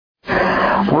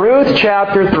Ruth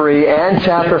chapter 3 and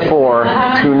chapter 4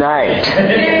 tonight.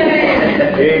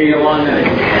 Hey, long night.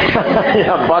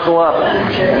 Yeah, buckle up.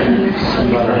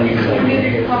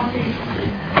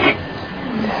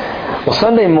 Well,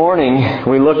 Sunday morning,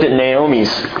 we looked at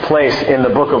Naomi's place in the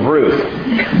book of Ruth.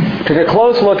 Took a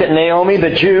close look at Naomi,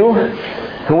 the Jew,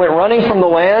 who went running from the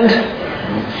land.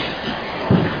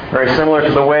 Very similar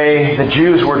to the way the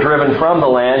Jews were driven from the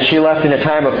land. She left in a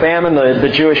time of famine. The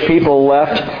Jewish people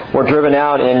were driven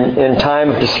out in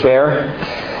time of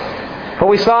despair. But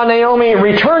we saw Naomi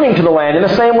returning to the land in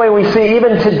the same way we see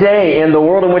even today in the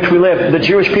world in which we live, the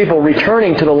Jewish people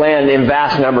returning to the land in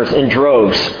vast numbers, in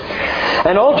droves.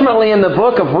 And ultimately in the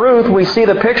book of Ruth, we see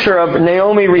the picture of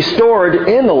Naomi restored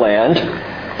in the land,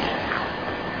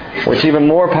 which even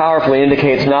more powerfully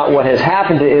indicates not what has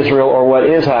happened to Israel or what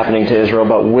is happening to Israel,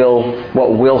 but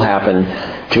what will happen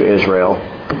to Israel.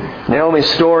 Naomi's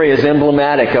story is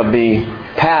emblematic of the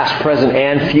past, present,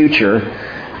 and future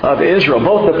of Israel,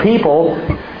 both the people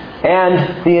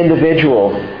and the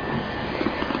individual.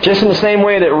 Just in the same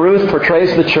way that Ruth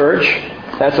portrays the church,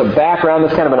 that's a background,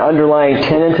 that's kind of an underlying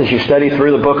tenet as you study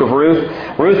through the book of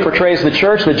Ruth. Ruth portrays the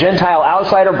church, the Gentile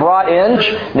outsider brought in,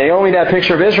 Naomi, that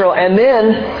picture of Israel, and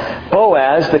then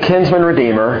Boaz, the kinsman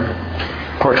redeemer,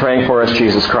 portraying for us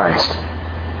Jesus Christ.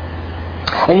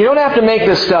 And you don't have to make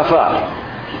this stuff up.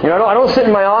 I don't sit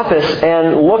in my office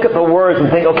and look at the words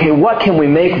and think, okay, what can we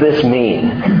make this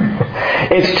mean?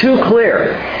 It's too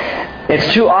clear.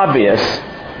 It's too obvious.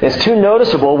 It's too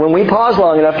noticeable when we pause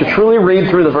long enough to truly read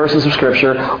through the verses of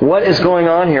Scripture what is going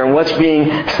on here and what's being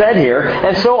said here.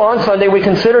 And so on Sunday we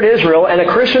considered Israel and a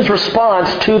Christian's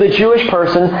response to the Jewish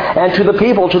person and to the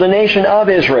people, to the nation of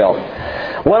Israel.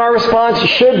 What our response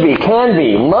should be, can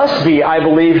be, must be, I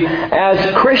believe,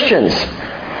 as Christians.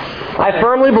 I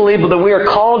firmly believe that we are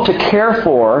called to care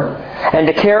for and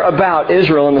to care about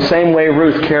Israel in the same way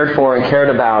Ruth cared for and cared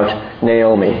about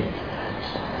Naomi.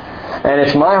 And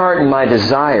it's my heart and my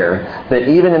desire that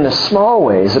even in the small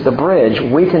ways at the bridge,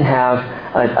 we can have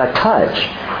a touch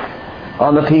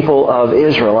on the people of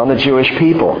Israel, on the Jewish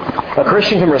people. A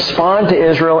Christian can respond to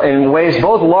Israel in ways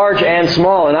both large and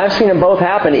small, and I've seen them both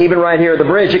happen even right here at the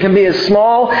bridge. It can be as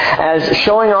small as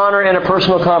showing honor in a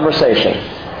personal conversation.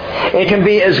 It can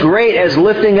be as great as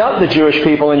lifting up the Jewish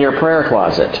people in your prayer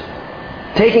closet.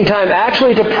 Taking time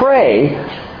actually to pray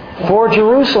for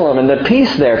Jerusalem and the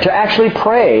peace there, to actually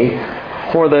pray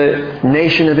for the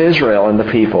nation of Israel and the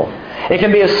people. It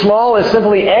can be as small as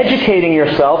simply educating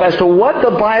yourself as to what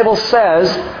the Bible says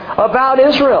about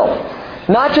Israel.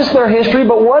 Not just their history,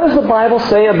 but what does the Bible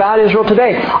say about Israel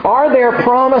today? Are there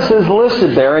promises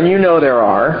listed there, and you know there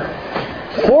are,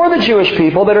 for the Jewish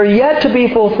people that are yet to be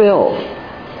fulfilled?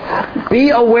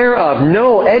 Be aware of,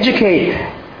 know, educate,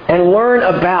 and learn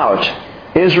about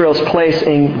Israel's place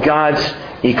in God's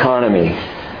economy.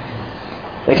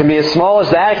 It can be as small as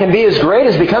that. It can be as great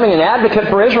as becoming an advocate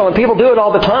for Israel, and people do it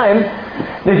all the time.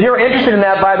 If you're interested in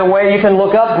that, by the way, you can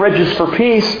look up Bridges for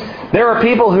Peace. There are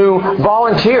people who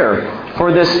volunteer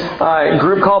for this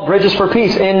group called Bridges for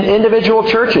Peace in individual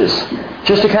churches,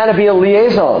 just to kind of be a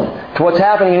liaison to what's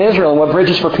happening in Israel and what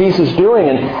Bridges for Peace is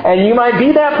doing. And you might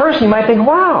be that person. You might think,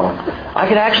 wow, I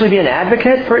could actually be an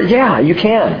advocate for it. Yeah, you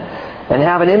can. And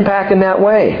have an impact in that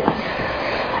way.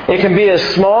 It can be as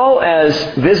small as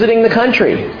visiting the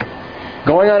country,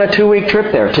 going on a 2-week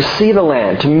trip there, to see the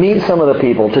land, to meet some of the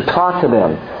people, to talk to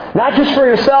them. Not just for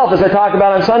yourself, as I talked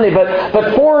about on Sunday,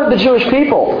 but for the Jewish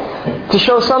people, to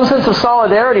show some sense of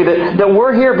solidarity that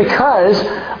we're here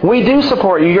because we do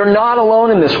support you. You're not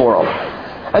alone in this world.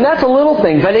 And that's a little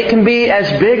thing, but it can be as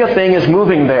big a thing as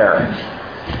moving there.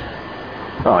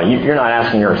 Oh, you're not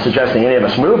asking or suggesting any of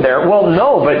us move there. Well,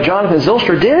 no, but Jonathan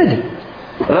Zylstra did.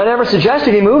 And I never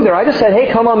suggested he move there. I just said,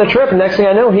 hey, come on the trip. And next thing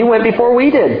I knew, he went before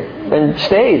we did and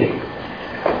stayed.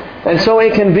 And so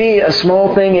it can be a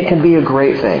small thing. It can be a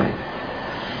great thing.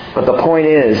 But the point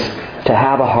is to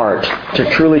have a heart, to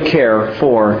truly care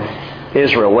for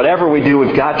Israel. Whatever we do,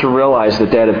 we've got to realize the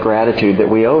debt of gratitude that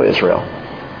we owe Israel.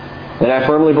 And I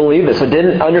firmly believe this. I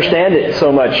didn't understand it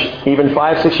so much even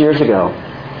 5-6 years ago.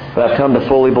 But I've come to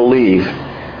fully believe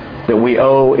that we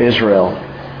owe Israel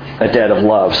a debt of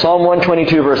love. Psalm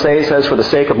 122 verse 8 says, "For the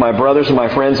sake of my brothers and my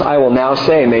friends, I will now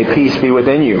say, may peace be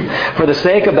within you. For the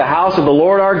sake of the house of the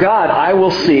Lord our God, I will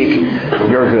seek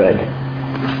your good."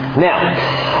 Now,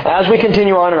 as we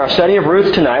continue on in our study of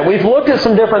Ruth tonight, we've looked at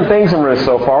some different things in Ruth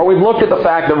so far. We've looked at the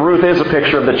fact that Ruth is a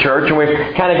picture of the church, and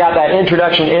we've kind of got that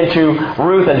introduction into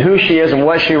Ruth and who she is and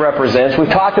what she represents. We've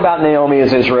talked about Naomi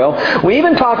as Israel. We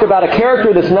even talked about a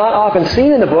character that's not often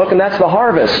seen in the book, and that's the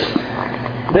harvest.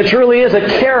 That truly is a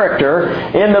character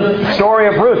in the story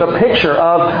of Ruth, a picture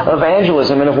of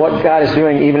evangelism and of what God is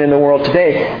doing even in the world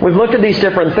today. We've looked at these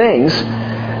different things.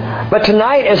 But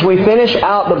tonight, as we finish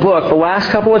out the book, the last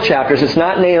couple of chapters, it's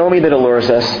not Naomi that allures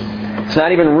us. It's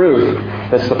not even Ruth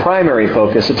that's the primary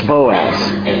focus. It's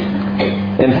Boaz.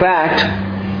 In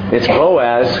fact, it's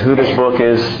Boaz who this book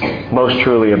is most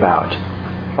truly about.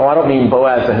 Oh, I don't mean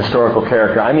Boaz the historical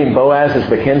character. I mean Boaz as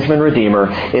the kinsman redeemer.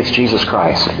 It's Jesus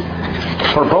Christ.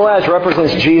 For Boaz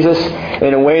represents Jesus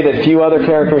in a way that few other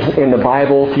characters in the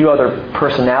Bible, few other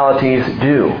personalities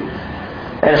do.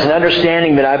 And it's an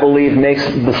understanding that I believe makes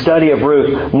the study of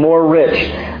Ruth more rich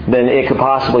than it could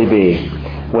possibly be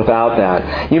without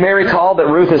that. You may recall that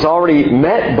Ruth has already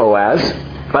met Boaz.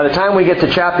 By the time we get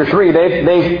to chapter 3, they've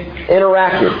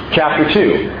interacted. Chapter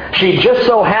 2. She just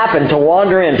so happened to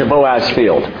wander into Boaz's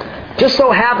field. Just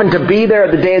so happened to be there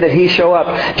the day that he showed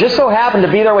up. Just so happened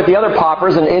to be there with the other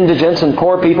paupers and indigents and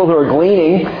poor people who are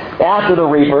gleaning after the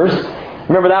reapers.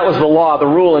 Remember, that was the law, the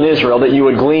rule in Israel, that you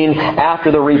would glean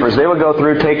after the reapers. They would go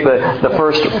through, take the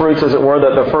first fruits, as it were,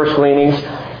 the first gleanings,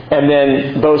 and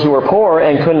then those who were poor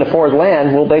and couldn't afford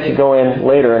land, well, they could go in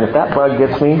later. And if that bug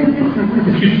gets me,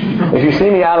 if you see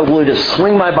me out of the blue, just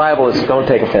swing my Bible. Don't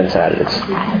take offense at it.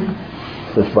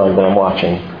 It's this bug that I'm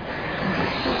watching.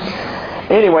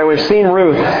 Anyway, we've seen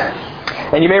Ruth.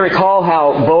 And you may recall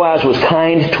how Boaz was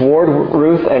kind toward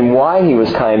Ruth and why he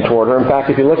was kind toward her. In fact,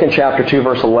 if you look in chapter 2,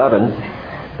 verse 11,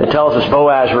 it tells us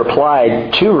Boaz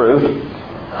replied to Ruth,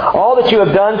 "All that you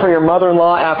have done for your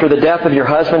mother-in-law after the death of your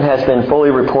husband has been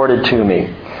fully reported to me.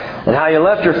 And how you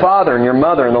left your father and your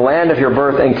mother in the land of your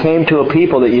birth and came to a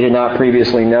people that you did not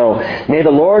previously know. May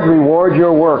the Lord reward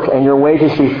your work and your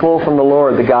wages be full from the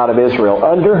Lord, the God of Israel,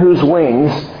 under whose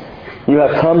wings you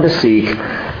have come to seek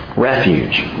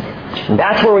refuge." And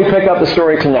that's where we pick up the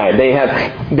story tonight. They have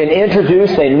been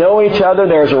introduced. They know each other.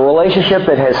 There's a relationship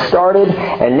that has started.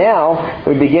 And now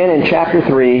we begin in chapter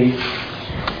 3,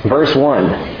 verse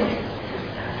 1.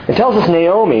 It tells us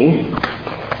Naomi,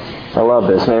 I love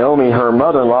this, Naomi, her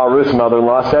mother-in-law, Ruth's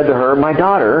mother-in-law, said to her, "My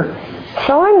daughter,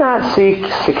 shall I not seek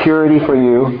security for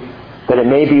you, that it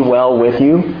may be well with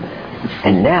you?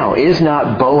 And now, is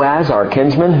not Boaz our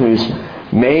kinsman, with whose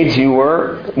maids you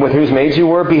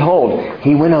were? Behold,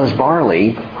 he winnows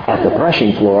barley at the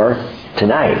threshing floor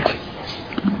tonight."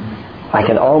 I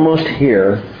can almost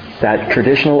hear that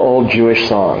traditional old Jewish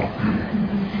song.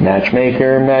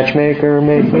 Matchmaker, matchmaker,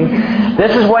 make me.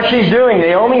 This is what she's doing.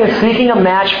 Naomi is seeking a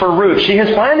match for Ruth. She has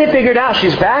finally figured out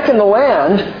she's back in the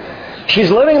land.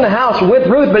 She's living in the house with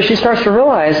Ruth, but she starts to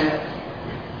realize,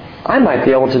 I might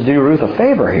be able to do Ruth a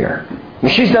favor here.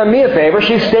 She's done me a favor.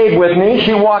 She's stayed with me.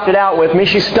 She walked it out with me.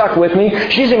 She's stuck with me.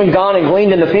 She's even gone and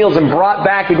gleaned in the fields and brought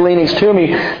back the gleanings to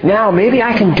me. Now, maybe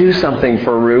I can do something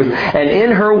for Ruth. And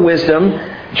in her wisdom,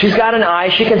 she's got an eye.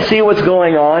 She can see what's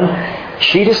going on.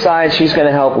 She decides she's going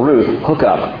to help Ruth hook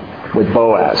up with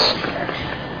Boaz.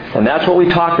 And that's what we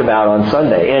talked about on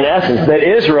Sunday. In essence, that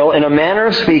Israel, in a manner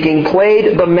of speaking,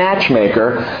 played the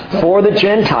matchmaker for the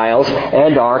Gentiles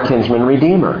and our kinsman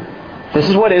redeemer. This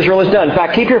is what Israel has done. In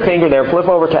fact, keep your finger there. Flip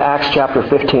over to Acts chapter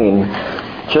 15.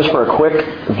 Just for a quick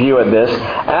view at this.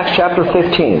 Acts chapter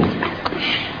 15.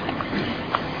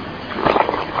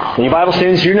 And you Bible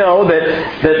students, you know that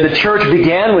the church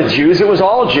began with Jews. It was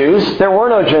all Jews. There were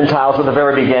no Gentiles at the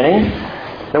very beginning.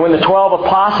 And when the 12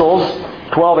 apostles,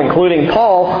 12 including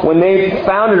Paul, when they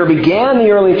founded or began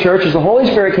the early church, as the Holy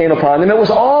Spirit came upon them, it was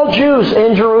all Jews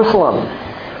in Jerusalem.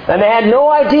 And they had no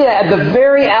idea at the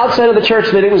very outset of the church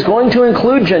that it was going to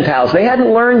include Gentiles. They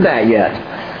hadn't learned that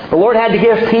yet. The Lord had to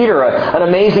give Peter an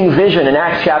amazing vision in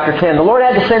Acts chapter 10. The Lord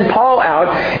had to send Paul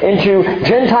out into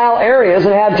Gentile areas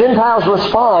and have Gentiles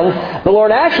respond. The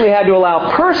Lord actually had to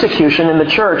allow persecution in the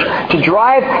church to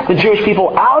drive the Jewish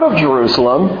people out of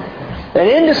Jerusalem and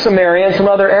into Samaria and some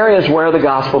other areas where the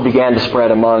gospel began to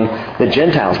spread among the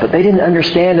Gentiles. But they didn't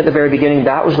understand at the very beginning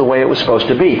that was the way it was supposed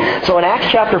to be. So in Acts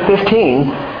chapter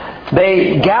 15,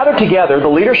 they gather together, the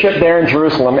leadership there in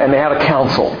Jerusalem, and they have a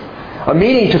council. A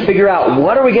meeting to figure out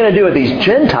what are we going to do with these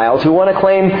Gentiles who want to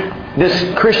claim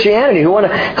this Christianity, who want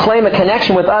to claim a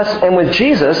connection with us and with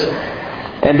Jesus.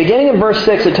 And beginning in verse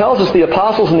 6, it tells us the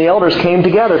apostles and the elders came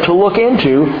together to look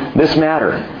into this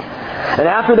matter. And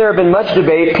after there had been much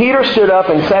debate, Peter stood up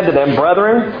and said to them,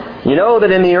 "Brethren, you know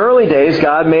that in the early days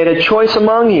God made a choice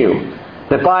among you,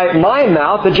 that by my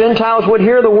mouth the Gentiles would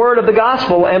hear the word of the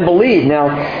gospel and believe." Now,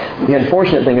 the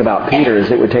unfortunate thing about Peter is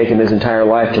it would take him his entire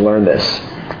life to learn this.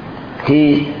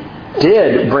 He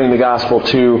did bring the gospel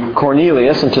to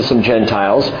Cornelius and to some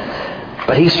Gentiles,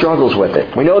 but he struggles with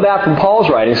it. We know that from Paul's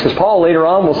writings, because Paul later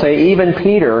on will say even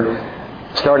Peter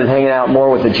started hanging out more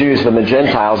with the Jews than the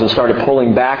Gentiles and started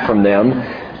pulling back from them,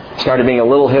 started being a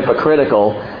little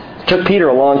hypocritical. It took Peter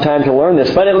a long time to learn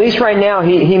this, but at least right now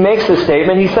he makes this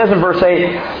statement. He says in verse 8,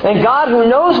 "And God, who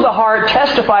knows the heart,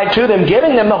 testified to them,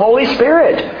 giving them the Holy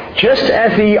Spirit, just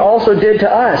as He also did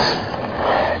to us.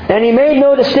 And He made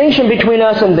no distinction between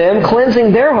us and them,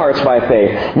 cleansing their hearts by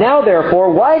faith. Now therefore,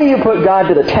 why do you put God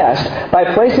to the test by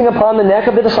placing upon the neck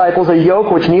of the disciples a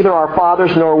yoke which neither our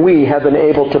fathers nor we have been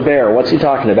able to bear?" What's he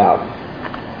talking about?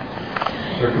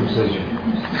 Circumcision.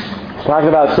 He's talking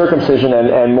about circumcision,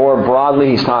 and more broadly,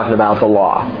 he's talking about the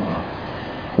law.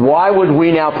 Why would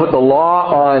we now put the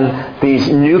law on these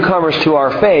newcomers to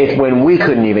our faith when we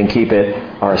couldn't even keep it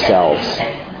ourselves?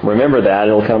 Remember that.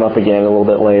 It'll come up again a little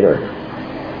bit later.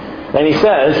 And he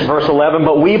says, verse 11,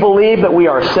 "But we believe that we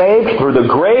are saved through the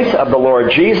grace of the Lord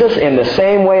Jesus in the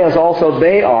same way as also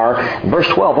they are." Verse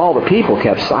 12, all the people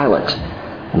kept silent.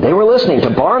 And they were listening to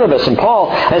Barnabas and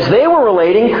Paul as they were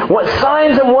relating what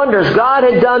signs and wonders God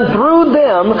had done through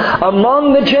them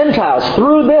among the Gentiles.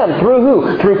 Through them. Through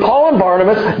who? Through Paul and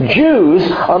Barnabas, Jews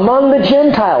among the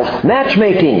Gentiles.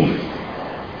 Matchmaking.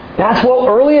 That's what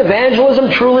early evangelism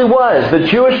truly was. The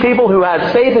Jewish people who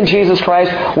had faith in Jesus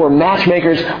Christ were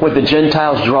matchmakers with the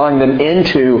Gentiles, drawing them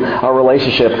into a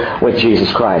relationship with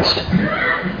Jesus Christ.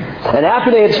 And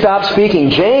after they had stopped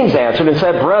speaking, James answered and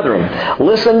said, "Brethren,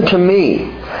 listen to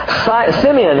me.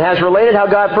 Simeon has related how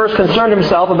God first concerned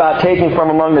Himself about taking from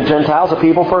among the Gentiles a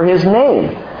people for His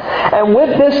name. And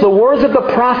with this the words of the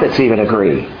prophets even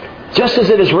agree. Just as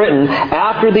it is written,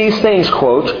 after these things,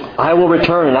 quote, I will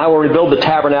return and I will rebuild the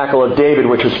tabernacle of David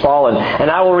which was fallen,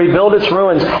 and I will rebuild its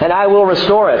ruins, and I will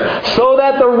restore it, so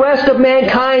that the rest of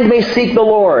mankind may seek the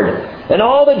Lord. And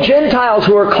all the Gentiles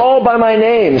who are called by my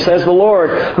name, says the Lord,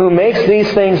 who makes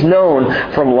these things known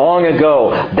from long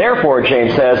ago. Therefore,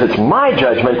 James says, it's my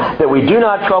judgment that we do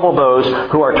not trouble those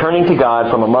who are turning to God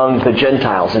from among the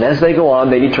Gentiles." And as they go on,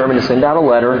 they determine to send out a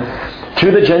letter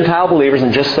to the Gentile believers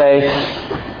and just say,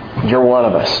 "You're one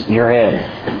of us. You're in.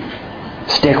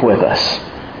 Stick with us.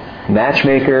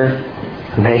 Matchmaker,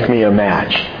 make me a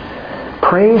match."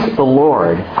 Praise the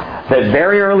Lord that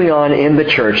very early on in the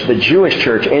church, the Jewish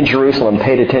church in Jerusalem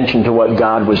paid attention to what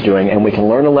God was doing, and we can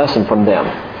learn a lesson from them.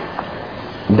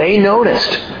 They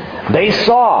noticed. They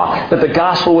saw that the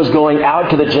gospel was going out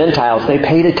to the Gentiles. They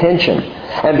paid attention.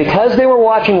 And because they were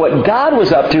watching what God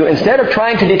was up to, instead of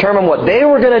trying to determine what they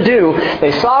were going to do,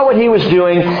 they saw what He was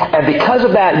doing, and because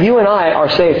of that, you and I are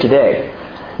saved today.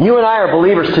 You and I are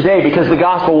believers today because the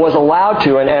gospel was allowed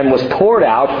to and was poured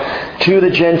out to the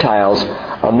Gentiles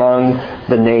among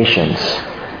the nations.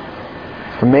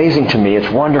 It's amazing to me. It's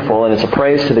wonderful, and it's a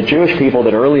praise to the Jewish people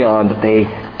that early on that they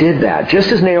did that,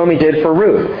 just as Naomi did for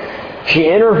Ruth. She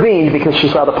intervened because she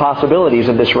saw the possibilities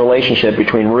of this relationship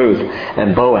between Ruth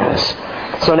and Boaz.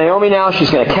 So Naomi now, she's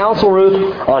going to counsel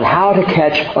Ruth on how to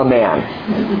catch a man.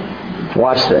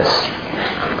 Watch this.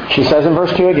 She says in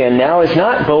verse 2 again, "Now is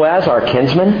not Boaz our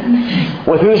kinsman,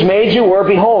 with whose maid you were?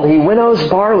 Behold, he winnows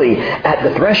barley at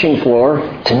the threshing floor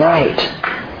tonight.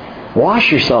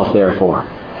 Wash yourself therefore,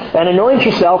 and anoint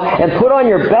yourself, and put on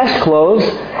your best clothes,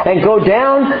 and go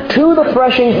down to the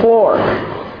threshing floor.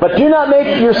 But do not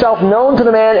make yourself known to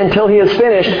the man until he has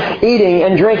finished eating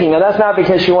and drinking." Now that's not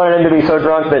because she wanted him to be so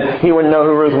drunk that he wouldn't know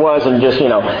who Ruth was and just,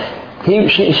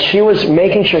 she was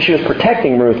making sure she was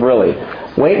protecting Ruth, really.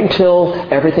 Wait until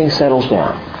everything settles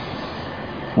down.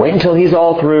 Wait until he's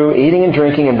all through eating and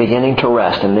drinking and beginning to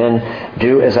rest, and then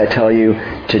do as I tell you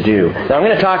to do. Now I'm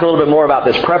going to talk a little bit more about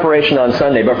this preparation on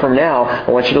Sunday, but from now, I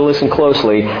want you to listen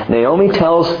closely. Naomi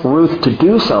tells Ruth to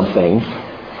do something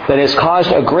that has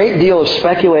caused a great deal of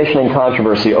speculation and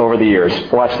controversy over the years.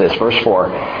 Watch this, verse 4.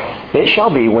 "It shall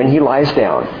be when he lies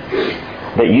down,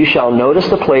 that you shall notice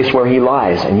the place where he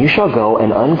lies, and you shall go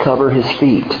and uncover his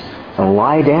feet, and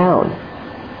lie down.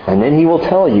 And then he will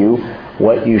tell you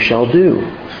what you shall do."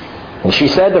 And she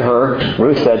said to her,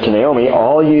 Ruth said to Naomi,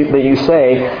 "All that you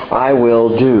say, I will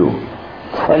do."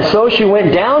 And so she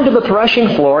went down to the threshing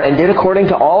floor and did according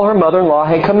to all her mother-in-law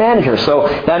had commanded her. So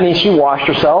that means she washed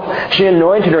herself, she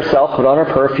anointed herself, put on her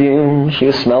perfume, she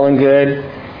was smelling good,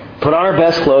 put on her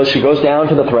best clothes, she goes down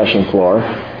to the threshing floor.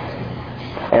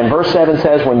 And verse 7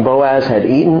 says, "When Boaz had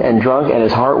eaten and drunk and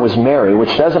his heart was merry,"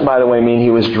 which doesn't, by the way, mean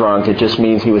he was drunk, it just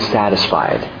means he was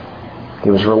satisfied. He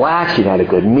was relaxed, he'd had a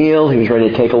good meal, he was ready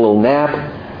to take a little nap.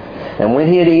 And when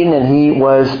he had eaten and he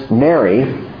was merry,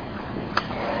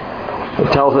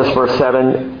 it tells us, verse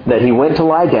 7, that he went to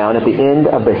lie down at the end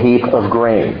of the heap of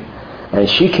grain. And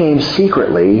she came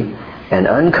secretly and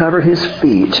uncovered his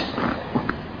feet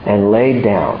and laid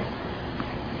down.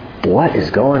 What is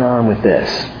going on with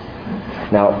this?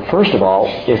 Now, first of all,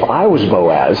 if I was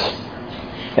Boaz,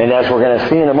 and as we're going to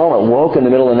see in a moment, woke in the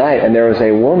middle of the night and there was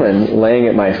a woman laying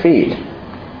at my feet,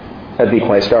 that'd be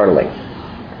quite startling.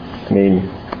 I mean,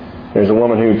 there's a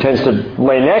woman who tends to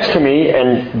lay next to me,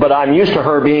 but I'm used to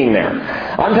her being there.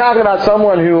 I'm talking about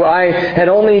someone who I had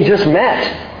only just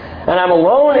met. And I'm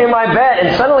alone in my bed,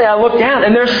 and suddenly I look down,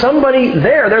 and there's somebody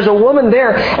there. There's a woman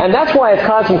there. And that's why it's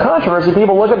caused some controversy.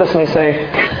 People look at this and they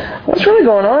say, what's really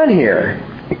going on here?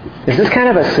 Is this kind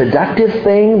of a seductive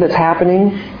thing that's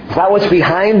happening? Is that what's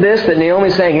behind this? That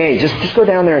Naomi's saying, hey, just go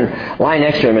down there and lie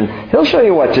next to him, and he'll show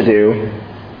you what to do.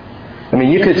 I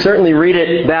mean, you could certainly read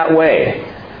it that way.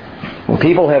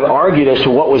 People have argued as to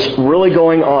what was really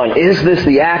going on. Is this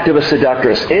the act of a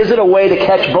seductress? Is it a way to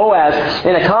catch Boaz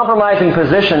in a compromising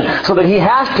position so that he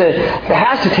has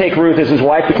to take Ruth as his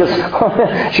wife because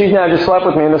she's now just slept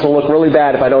with me and this will look really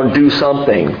bad if I don't do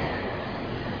something?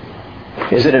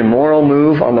 Is it a moral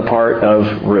move on the part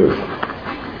of Ruth?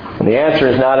 And the answer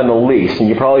is not in the least, and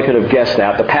you probably could have guessed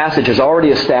that. The passage has already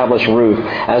established Ruth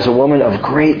as a woman of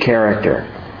great character.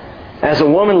 As a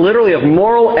woman literally of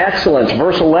moral excellence.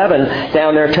 Verse 11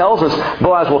 down there tells us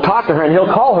Boaz will talk to her and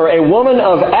he'll call her a woman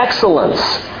of excellence.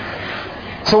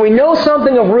 So we know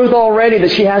something of Ruth already,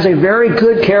 that she has a very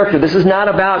good character. This is not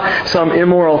about some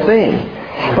immoral thing.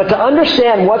 But to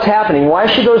understand what's happening, why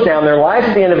she goes down there, lies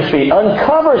at the end of his feet,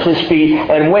 uncovers his feet,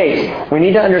 and waits, we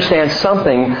need to understand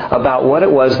something about what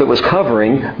it was that was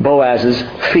covering Boaz's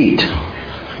feet.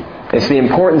 It's the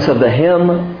importance of the hem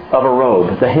of a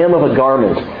robe, the hem of a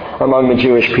garment among the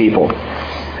Jewish people.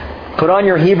 Put on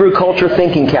your Hebrew culture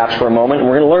thinking caps for a moment, and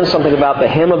we're going to learn something about the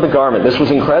hem of the garment. This was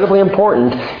incredibly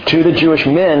important to the Jewish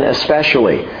men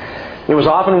especially. It was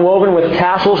often woven with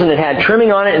tassels, and it had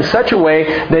trimming on it in such a way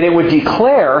that it would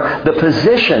declare the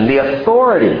position, the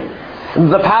authority,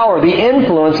 the power, the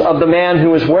influence of the man who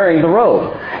was wearing the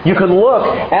robe. You could look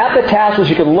at the tassels,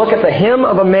 you could look at the hem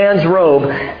of a man's robe,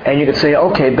 and you could say,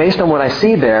 okay, based on what I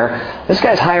see there, this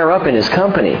guy's higher up in his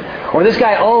company. Or this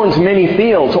guy owns many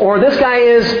fields. Or this guy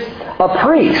is a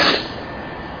priest.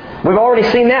 We've already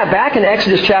seen that back in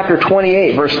Exodus chapter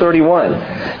 28, verse 31.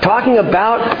 Talking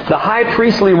about the high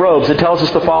priestly robes, it tells us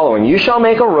the following. You shall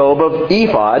make a robe of the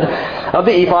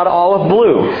ephod olive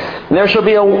blue. And there shall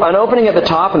be an opening at the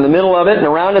top in the middle of it, and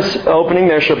around its opening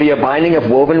there shall be a binding of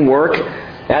woven work,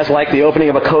 as like the opening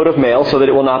of a coat of mail, so that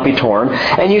it will not be torn.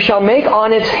 And you shall make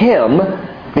on its hem,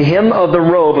 the hem of the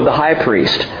robe of the high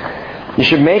priest, you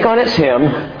should make on its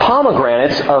hem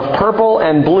pomegranates of purple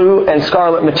and blue and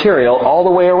scarlet material all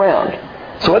the way around.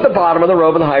 So at the bottom of the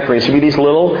robe of the high priest would be these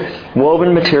little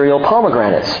woven material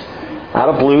pomegranates out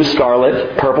of blue,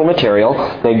 scarlet, purple material.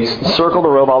 They circle the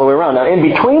robe all the way around. Now in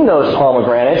between those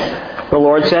pomegranates, the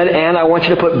Lord said, and I want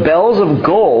you to put bells of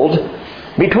gold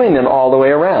between them all the way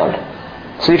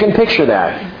around. So you can picture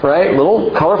that, right?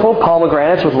 Little colorful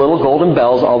pomegranates with little golden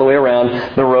bells all the way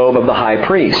around the robe of the high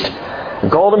priest. A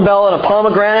golden bell and a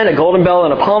pomegranate, a golden bell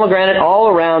and a pomegranate all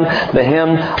around the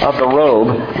hem of the robe,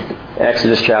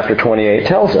 Exodus chapter 28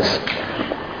 tells us.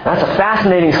 That's a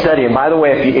fascinating study. And by the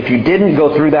way, if you didn't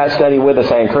go through that study with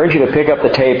us, I encourage you to pick up the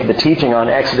tape, the teaching on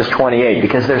Exodus 28,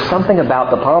 because there's something about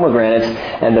the pomegranates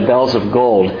and the bells of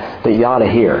gold that you ought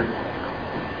to hear.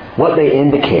 What they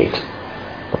indicate.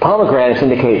 The pomegranates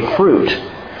indicate fruit.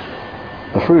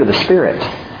 The fruit of the Spirit.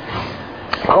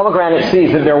 Pomegranate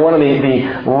seeds, they're one of the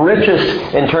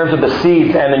richest in terms of the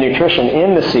seeds and the nutrition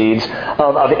in the seeds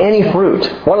of any fruit.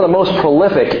 One of the most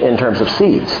prolific in terms of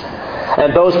seeds.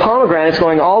 And those pomegranates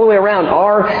going all the way around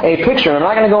are a picture, and I'm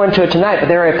not going to go into it tonight, but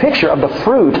they're a picture of the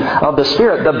fruit of the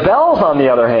Spirit. The bells, on the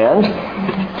other hand,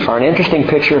 are an interesting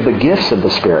picture of the gifts of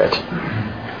the Spirit.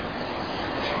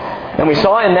 And we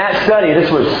saw in that study, this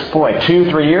was,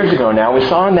 2-3 years ago now, we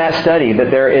saw in that study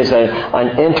that there is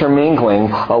an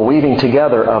intermingling, a weaving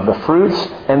together of the fruits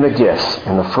and the gifts,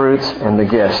 and the fruits and the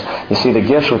gifts. You see, the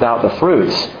gifts without the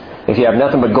fruits, if you have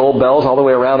nothing but gold bells all the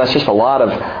way around, that's just a lot of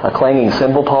a clanging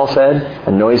cymbal, Paul said,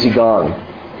 a noisy gong.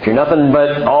 If you're nothing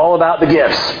but all about the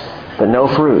gifts, but no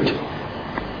fruit.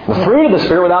 The fruit of the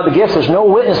Spirit without the gifts, there's no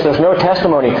witness, there's no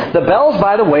testimony. The bells,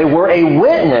 by the way, were a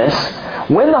witness.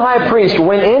 When the high priest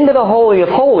went into the Holy of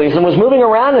Holies and was moving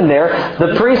around in there,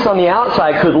 the priests on the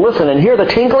outside could listen and hear the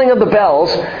tinkling of the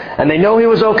bells, and they know he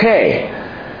was okay.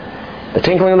 The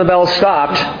tinkling of the bells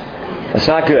stopped. That's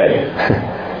not good.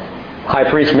 High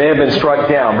priest may have been struck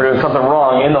down for doing something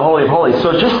wrong in the Holy of Holies.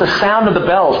 So just the sound of the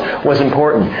bells was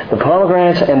important. The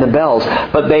pomegranates and the bells.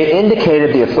 But they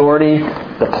indicated the authority,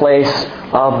 the place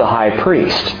of the high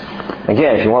priest.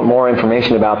 Again, if you want more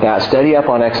information about that, study up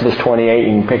on Exodus 28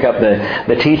 and pick up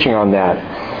the teaching on that.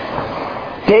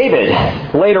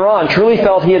 David, later on, truly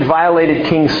felt he had violated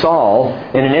King Saul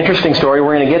in an interesting story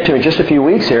we're going to get to in just a few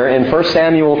weeks here in 1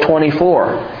 Samuel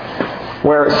 24,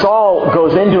 where Saul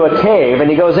goes into a cave, and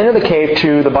he goes into the cave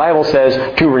the Bible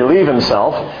says, to relieve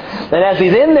himself. And as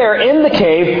he's in there in the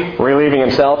cave, relieving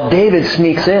himself, David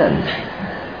sneaks in.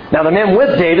 Now the men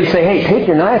with David say, hey, take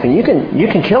your knife and you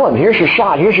can kill him. Here's your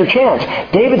shot. Here's your chance.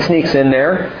 David sneaks in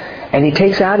there, and he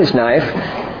takes out his knife,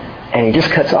 and he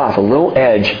just cuts off a little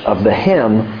edge of the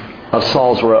hem of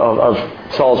Saul's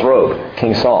robe,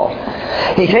 King Saul.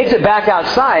 He takes it back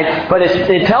outside, but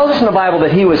it tells us in the Bible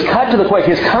that he was cut to the quick.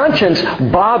 His conscience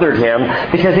bothered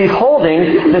him because he's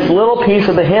holding this little piece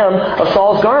of the hem of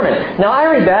Saul's garment. Now I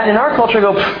read that, and in our culture I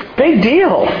go, big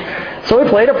deal. So he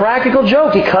played a practical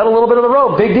joke. He cut a little bit of the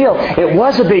robe. Big deal. It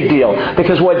was a big deal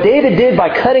because what David did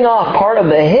by cutting off part of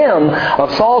the hem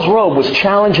of Saul's robe was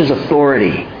challenge his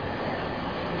authority.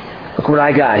 Look what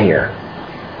I got here.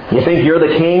 You think you're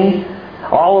the king?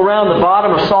 All around the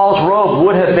bottom of Saul's robe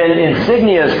would have been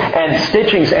insignias and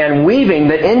stitchings and weaving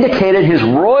that indicated his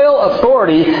royal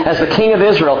authority as the king of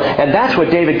Israel. And that's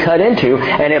what David cut into.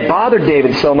 And it bothered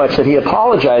David so much that he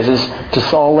apologizes to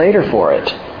Saul later for it.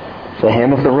 The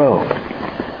hem of the robe.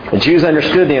 The Jews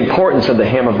understood the importance of the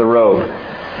hem of the robe.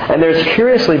 And there's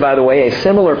curiously, by the way, a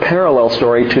similar parallel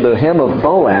story to the hem of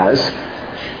Boaz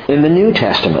in the New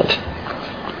Testament.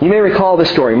 You may recall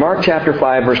this story. Mark chapter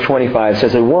 5, verse 25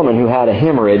 says, a woman who had a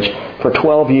hemorrhage for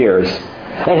 12 years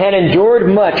and had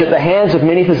endured much at the hands of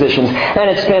many physicians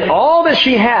and had spent all that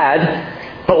she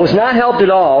had but was not helped at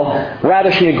all.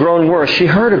 Rather, she had grown worse. She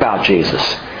heard about Jesus.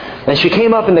 And she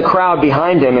came up in the crowd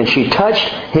behind him and she touched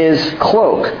his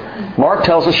cloak. Mark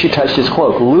tells us she touched his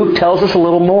cloak. Luke tells us a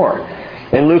little more.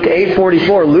 In Luke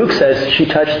 8:44, Luke says she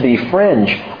touched the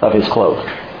fringe of his cloak,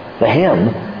 the hem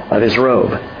of his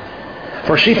robe.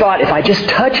 For she thought, if I just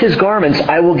touch his garments,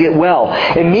 I will get well.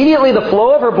 Immediately the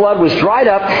flow of her blood was dried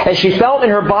up, and she felt in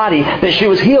her body that she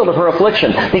was healed of her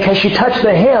affliction. Because she touched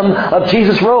the hem of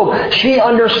Jesus' robe. She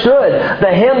understood the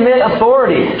hem meant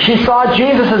authority. She saw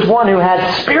Jesus as one who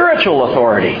had spiritual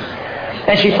authority.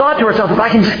 And she thought to herself, if I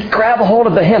can just grab a hold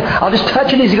of the hem, I'll just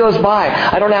touch it as he goes by.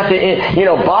 I don't have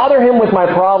to, bother him with my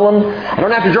problem. I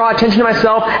don't have to draw attention to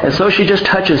myself. And so she just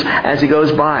touches as he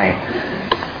goes by.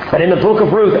 But in the book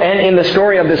of Ruth and in the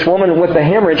story of this woman with the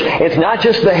hemorrhage, it's not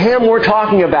just the hem we're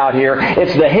talking about here.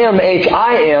 It's the hem,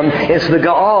 H-I-M. It's the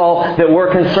Gaal that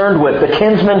we're concerned with, the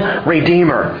kinsman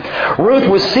redeemer. Ruth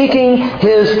was seeking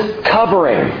his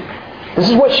covering. This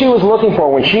is what she was looking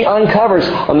for when she uncovers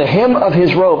on the hem of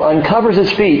his robe, uncovers his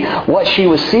feet. What she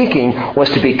was seeking was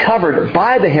to be covered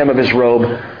by the hem of his robe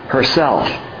herself.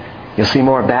 You'll see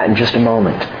more of that in just a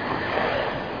moment.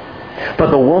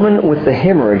 But the woman with the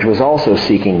hemorrhage was also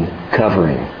seeking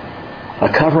covering.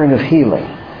 A covering of healing.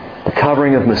 The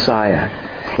covering of Messiah.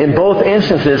 In both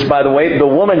instances, by the way, the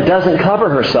woman doesn't cover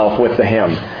herself with the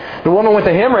hem. The woman with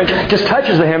the hemorrhage just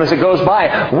touches the hem as it goes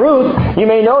by. Ruth, you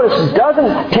may notice,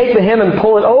 doesn't take the hem and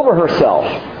pull it over herself.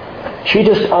 She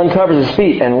just uncovers his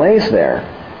feet and lays there.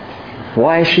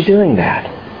 Why is she doing that?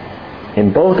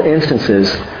 In both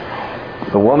instances,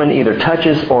 the woman either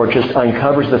touches or just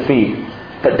uncovers the feet,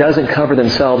 but doesn't cover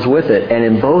themselves with it. And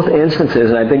in both instances,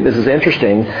 and I think this is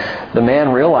interesting, the man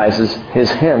realizes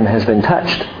his hem has been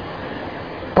touched.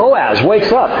 Boaz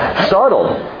wakes up,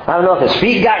 startled. I don't know if his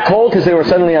feet got cold because they were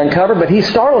suddenly uncovered, but he's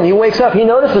startled. He wakes up. He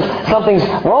notices something's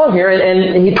wrong here,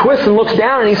 and he twists and looks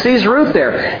down, and he sees Ruth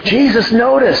there. Jesus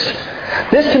noticed.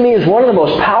 This to me is one of the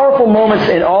most powerful moments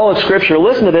in all of Scripture.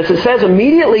 Listen to this. It says,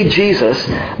 immediately Jesus,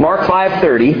 Mark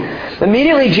 5:30,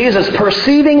 immediately Jesus,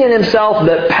 perceiving in himself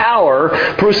that power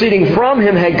proceeding from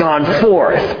him had gone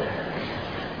forth.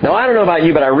 Now, I don't know about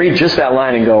you, but I read just that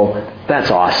line and go, that's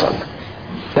awesome.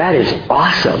 That is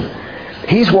awesome.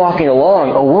 He's walking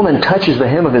along. A woman touches the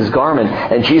hem of his garment,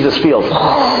 and Jesus feels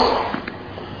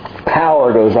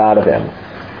power goes out of him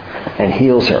and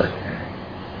heals her.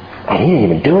 And he didn't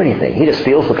even do anything. He just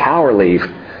feels the power leave.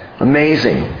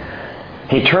 Amazing.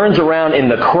 He turns around in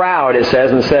the crowd, it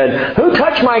says, and said, who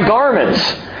touched my garments?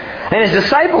 And his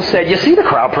disciples said, you see the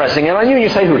crowd pressing in on you, and you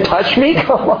say, who touched me?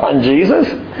 Come on, Jesus.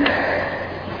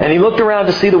 And he looked around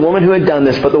to see the woman who had done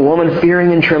this, but the woman,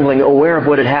 fearing and trembling, aware of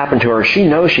what had happened to her, she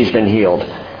knows she's been healed.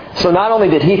 So not only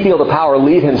did he feel the power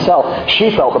leave himself,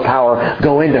 she felt the power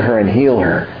go into her and heal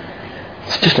her.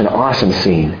 It's just an awesome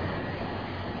scene.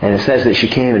 And it says that she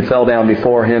came and fell down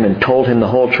before him and told him the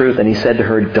whole truth. And he said to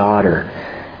her, daughter,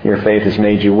 your faith has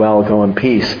made you well. Go in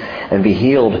peace and be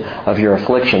healed of your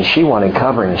affliction. She wanted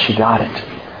covering and she got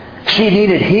it. She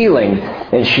needed healing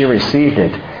and she received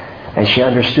it. And she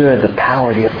understood the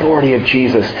power, the authority of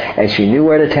Jesus, and she knew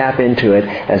where to tap into it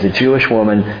as a Jewish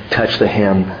woman touched the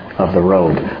hem of the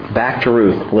robe. Back to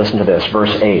Ruth. Listen to this, verse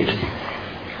 8.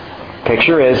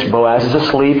 Picture is Boaz is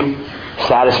asleep,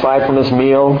 satisfied from his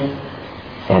meal,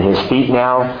 and his feet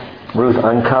now. Ruth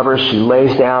uncovers. She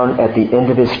lays down at the end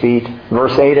of his feet.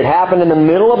 Verse 8, it happened in the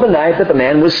middle of the night that the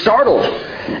man was startled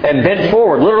and bent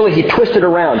forward. Literally, he twisted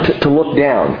around to look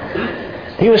down.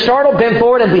 He was startled, bent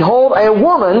forward, and behold, a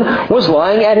woman was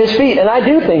lying at his feet. And I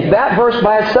do think that verse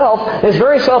by itself is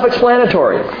very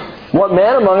self-explanatory. What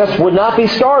man among us would not be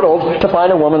startled to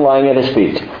find a woman lying at his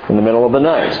feet in the middle of the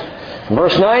night? In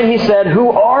verse 9, he said,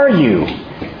 "Who are you?"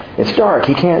 It's dark.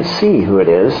 He can't see who it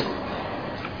is.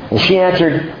 And she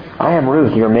answered, "I am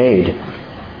Ruth, your maid."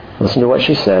 Listen to what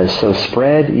she says. "So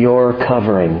spread your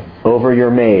covering over your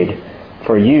maid,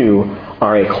 for you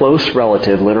are a close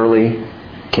relative," literally,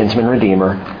 kinsman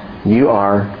redeemer. "You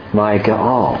are my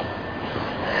Gaal."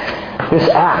 This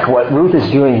act, what Ruth is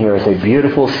doing here, is a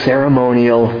beautiful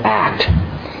ceremonial act.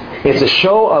 It's a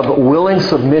show of willing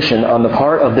submission on the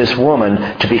part of this woman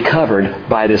to be covered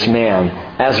by this man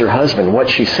as her husband. What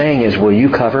she's saying is, will you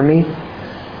cover me?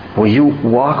 Will you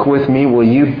walk with me? Will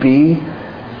you be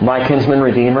my kinsman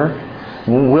redeemer?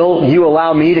 Will you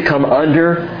allow me to come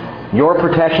under your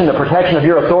protection, the protection of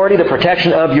your authority, the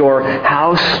protection of your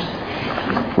house?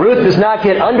 Ruth does not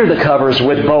get under the covers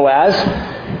with Boaz.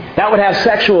 That would have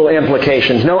sexual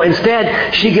implications. No,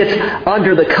 instead, she gets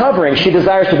under the covering. She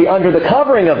desires to be under the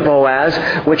covering of Boaz,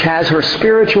 which has her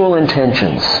spiritual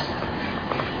intentions.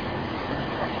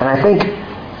 And I think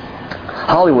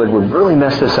Hollywood would really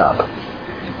mess this up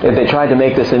if they tried to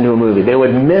make this into a movie. They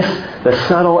would miss the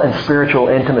subtle and spiritual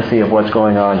intimacy of what's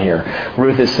going on here.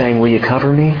 Ruth is saying, will you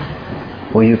cover me?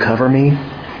 Will you cover me?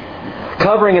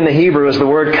 Covering in the Hebrew is the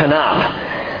word kanaf.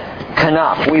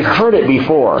 Kanaf. We've heard it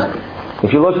before.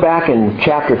 If you look back in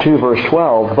chapter 2, verse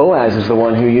 12, Boaz is the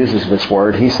one who uses this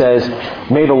word. He says,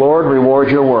 "May the Lord reward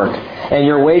your work, and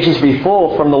your wages be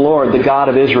full from the Lord, the God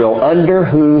of Israel, under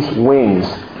whose wings,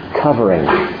 covering,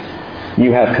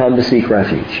 you have come to seek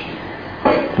refuge."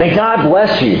 May God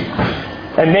bless you.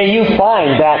 And may you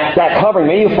find that covering.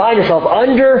 May you find yourself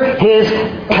under His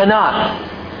kanaf.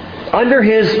 Under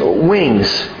His wings,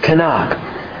 kanaf.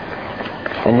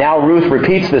 And now Ruth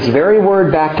repeats this very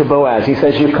word back to Boaz. He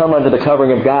says, you've come under the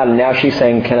covering of God. And now she's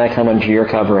saying, can I come under your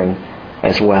covering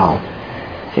as well?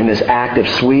 In this act of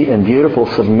sweet and beautiful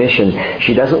submission,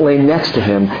 she doesn't lay next to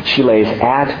him. She lays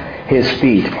at his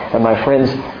feet. And my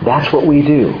friends, that's what we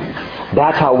do.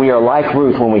 That's how we are like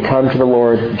Ruth when we come to the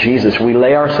Lord Jesus. We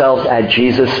lay ourselves at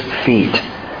Jesus' feet.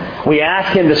 We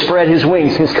ask Him to spread His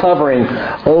wings, His covering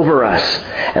over us.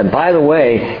 And by the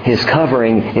way, His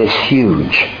covering is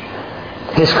huge.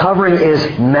 His covering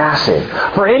is massive.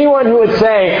 For anyone who would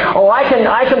say, oh, I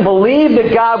can believe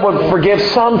that God would forgive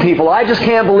some people. I just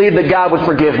can't believe that God would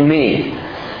forgive me.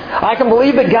 I can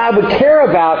believe that God would care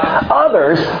about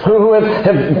others who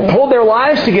have pulled their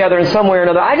lives together in some way or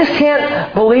another. I just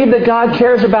can't believe that God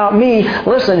cares about me.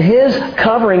 Listen, His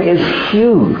covering is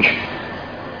huge.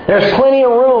 There's plenty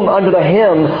of room under the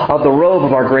hem of the robe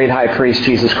of our great high priest,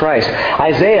 Jesus Christ.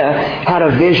 Isaiah had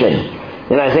a vision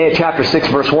in Isaiah chapter 6,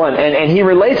 verse 1. And he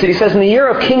relates it. He says, in the year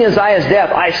of King Uzziah's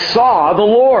death, I saw the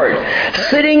Lord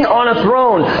sitting on a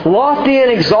throne, lofty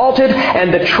and exalted,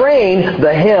 and the train,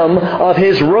 the hem of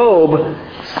His robe,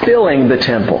 filling the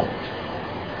temple.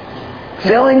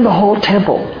 Filling the whole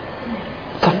temple.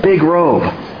 It's a big robe.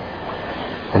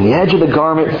 And the edge of the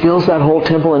garment fills that whole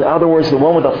temple. In other words, the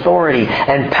one with authority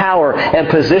and power and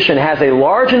position has a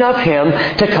large enough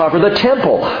hem to cover the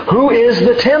temple. Who is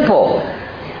the temple?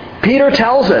 Peter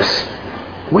tells us,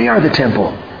 we are the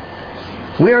temple.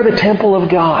 We are the temple of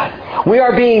God. We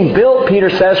are being built, Peter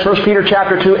says, 1 Peter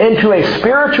chapter 2, into a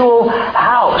spiritual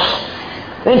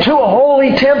house, into a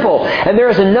holy temple. And there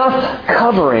is enough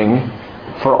covering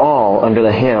for all under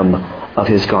the hem of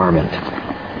His garment.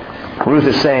 Ruth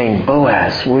is saying,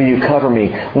 Boaz, will you cover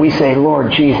me? We say,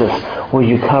 Lord Jesus, will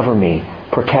you cover me,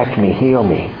 protect me, heal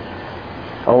me?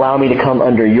 Allow me to come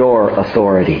under your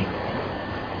authority.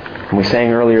 And we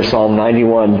sang earlier Psalm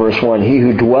 91, verse 1, He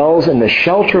who dwells in the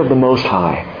shelter of the Most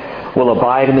High will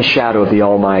abide in the shadow of the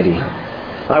Almighty.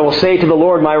 I will say to the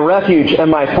Lord, my refuge and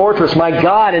my fortress, my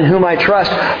God in whom I trust,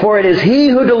 for it is He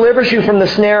who delivers you from the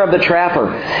snare of the trapper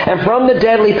and from the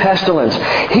deadly pestilence.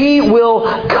 He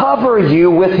will cover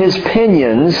you with His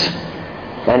pinions,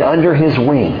 and under His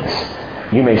wings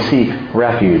you may seek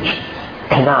refuge.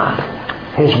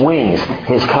 Kanaf, His wings,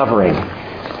 His covering.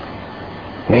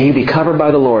 May you be covered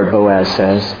by the Lord, Boaz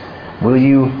says. Will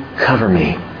you cover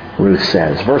me? Ruth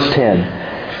says. Verse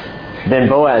 10. Then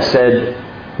Boaz said,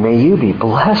 May you be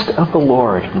blessed of the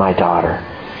Lord, my daughter.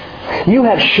 You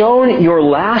have shown your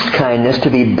last kindness to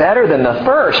be better than the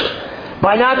first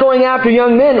by not going after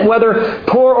young men, whether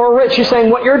poor or rich. She's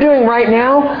saying, what you're doing right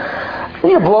now,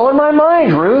 you're blowing my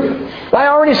mind, Ruth.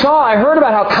 I heard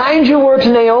about how kind you were to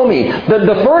Naomi,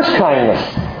 the first kindness.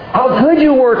 How good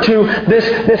you were to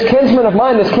this kinsman of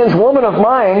mine, this kinswoman of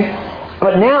mine.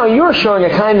 But now you're showing a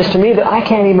kindness to me that I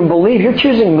can't even believe. You're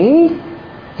choosing me?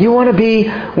 You want to be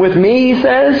with me, he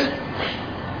says?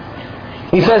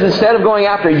 He says instead of going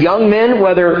after young men,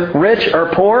 whether rich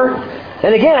or poor.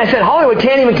 And again, I said Hollywood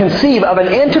can't even conceive of an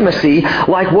intimacy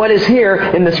like what is here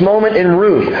in this moment in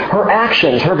Ruth. Her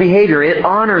actions, her behavior, it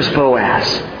honors Boaz.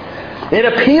 It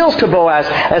appeals to Boaz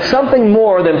as something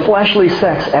more than fleshly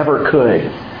sex ever could.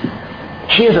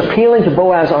 She is appealing to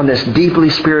Boaz on this deeply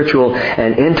spiritual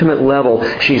and intimate level.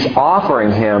 She's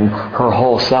offering him her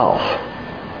whole self.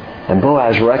 And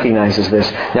Boaz recognizes this.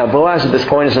 Now, Boaz at this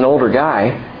point is an older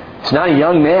guy. He's not a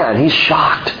young man. He's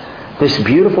shocked. This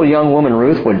beautiful young woman,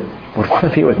 Ruth, would want to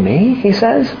be with me, he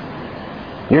says.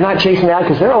 You're not chasing out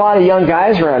because there are a lot of young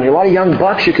guys around you, a lot of young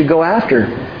bucks you could go after.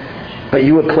 But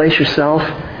you would place yourself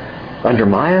under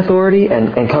my authority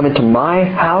and come into my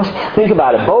house? Think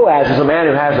about it. Boaz is a man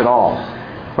who has it all.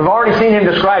 We've already seen him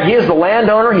described. He is the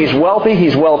landowner. He's wealthy.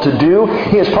 He's well-to-do.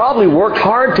 He has probably worked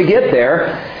hard to get there.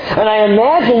 And I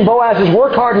imagine Boaz has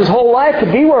worked hard his whole life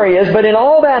to be where he is, but in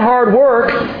all that hard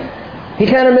work, he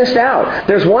kind of missed out.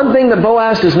 There's one thing that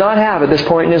Boaz does not have at this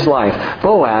point in his life.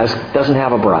 Boaz doesn't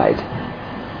have a bride.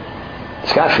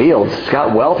 He's got fields. He's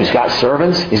got wealth. He's got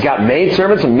servants. He's got maid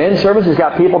servants and men servants. He's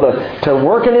got people to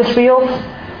work in his fields.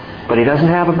 But he doesn't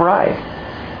have a bride.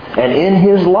 And in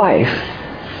his life,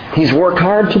 he's worked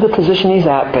hard to the position he's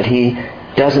at, but he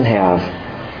doesn't have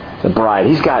the bride.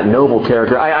 He's got noble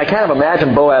character. I kind of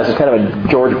imagine Boaz as kind of a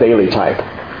George Bailey type.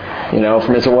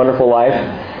 From It's a Wonderful Life.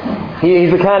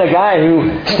 He's the kind of guy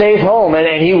who stays home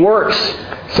and he works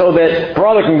so that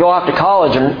brother can go off to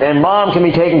college and mom can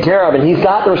be taken care of. And he's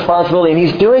got the responsibility and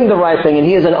he's doing the right thing and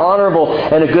he is an honorable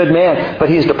and a good man. But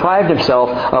he's deprived himself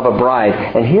of a bride.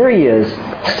 And here he is,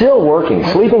 still working,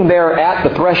 sleeping there at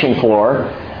the threshing floor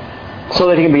so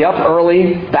that he can be up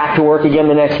early, back to work again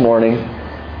the next morning.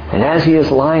 And as he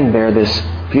is lying there, this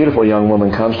beautiful young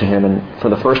woman comes to him and for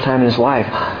the first time in his life,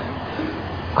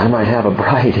 I might have a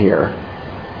bride here.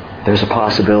 There's a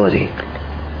possibility.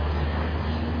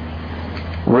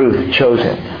 Ruth chose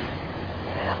him.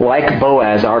 Like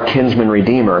Boaz, our kinsman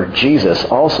redeemer, Jesus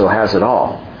also has it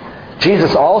all.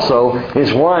 Jesus also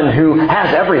is one who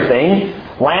has everything.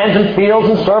 Lands and fields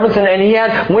and servants. And he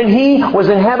had, when he was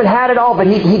in heaven, had it all. But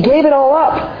he gave it all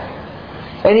up.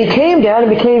 And he came down and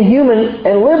became human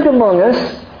and lived among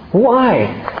us.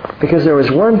 Why? Because there was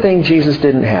one thing Jesus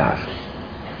didn't have.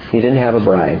 He didn't have a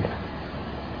bride.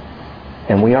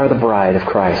 And we are the bride of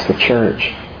Christ, the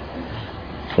church.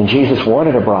 And Jesus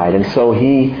wanted a bride, and so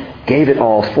He gave it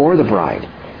all for the bride.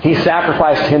 He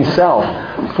sacrificed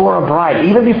Himself for a bride,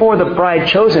 even before the bride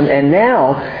chose Him. And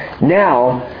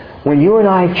now, when you and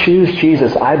I choose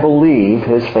Jesus, I believe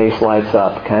His face lights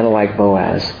up, kind of like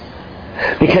Boaz.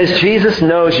 Because Jesus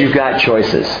knows you've got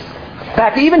choices. In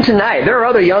fact, even tonight, there are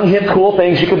other young, hip, cool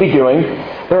things you could be doing.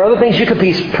 There are other things you could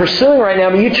be pursuing right now,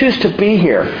 but you choose to be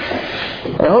here.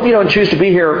 And I hope you don't choose to be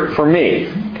here for me,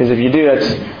 because if you do,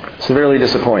 that's severely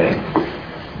disappointing.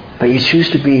 But you choose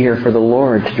to be here for the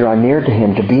Lord, to draw near to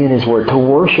Him, to be in His Word, to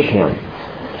worship Him,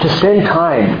 to spend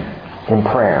time in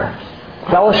prayer,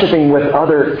 fellowshipping with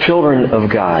other children of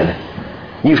God.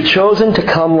 You've chosen to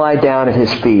come lie down at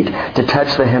His feet, to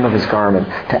touch the hem of His garment,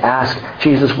 to ask,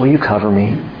 Jesus, will you cover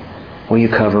me? Will you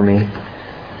cover me?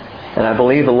 And I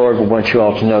believe the Lord would want you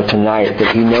all to know tonight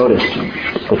that He noticed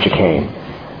that you came.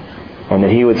 And that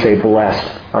He would say, blessed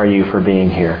are you for being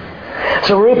here.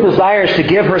 So Ruth desires to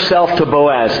give herself to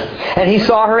Boaz. And he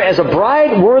saw her as a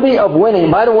bride worthy of winning.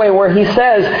 By the way, where he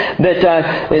says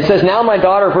that, it says, now my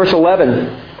daughter, verse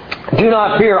 11, do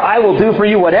not fear, I will do for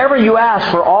you whatever you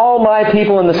ask, for all my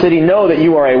people in the city know that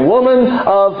you are a woman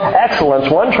of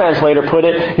excellence. One translator put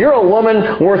it, you're a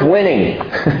woman worth winning.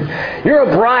 You're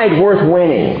a bride worth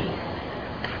winning.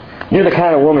 You're the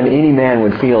kind of woman any man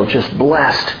would feel just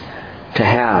blessed to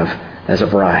have as a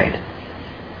bride.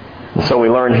 And so we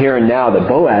learn here and now that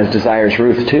Boaz desires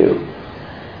Ruth too.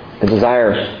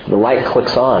 The light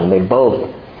clicks on. They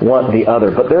both want the other.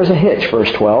 But there's a hitch,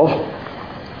 verse 12.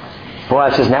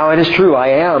 Boaz says, now it is true, I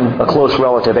am a close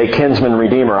relative, a kinsman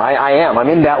redeemer. I am. I'm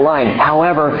in that line.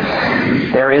 However,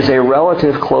 there is a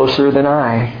relative closer than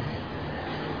I.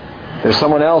 There's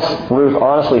someone else, Ruth,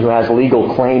 honestly, who has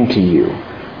legal claim to you.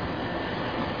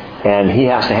 And he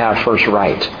has to have first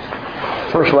right.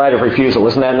 First right of refusal.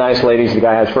 Isn't that nice, ladies? The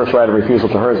guy has first right of refusal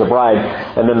to her as a bride.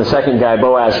 And then the second guy,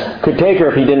 Boaz, could take her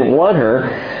if he didn't want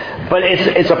her. But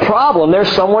it's a problem.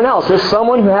 There's someone else. There's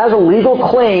someone who has a legal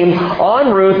claim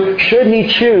on Ruth should he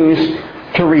choose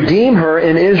to redeem her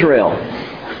in Israel.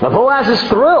 Now Boaz is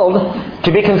thrilled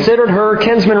to be considered her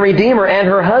kinsman redeemer and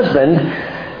her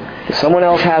husband. Someone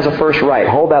else has a first right.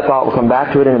 Hold that thought. We'll come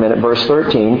back to it in a minute. Verse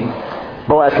 13.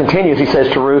 Boaz continues. He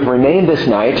says to Ruth, remain this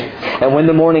night, and when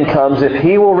the morning comes, if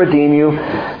he will redeem you,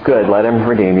 good, let him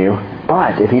redeem you.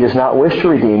 But if he does not wish to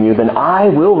redeem you, then I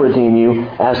will redeem you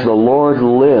as the Lord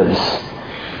lives.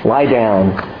 Lie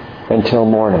down until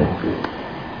morning.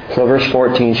 So verse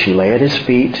 14, she lay at his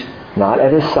feet, not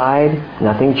at his side.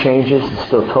 Nothing changes. It's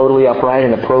still totally upright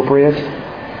and appropriate.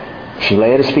 She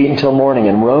lay at his feet until morning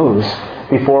and rose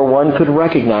before one could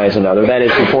recognize another. That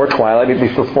is, before twilight,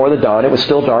 before the dawn. It was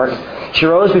still dark. She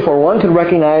rose before one could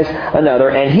recognize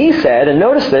another. And he said, and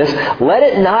notice this, let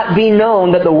it not be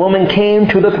known that the woman came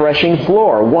to the threshing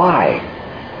floor.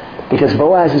 Why? Because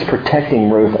Boaz is protecting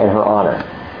Ruth and her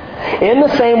honor. In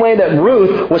the same way that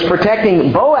Ruth was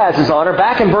protecting Boaz's honor,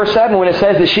 back in verse 7 when it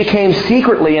says that she came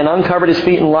secretly and uncovered his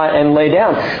feet and lay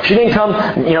down. She didn't come,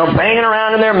 banging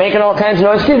around in there, making all kinds of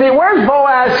noise. Excuse me, where's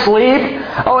Boaz sleep?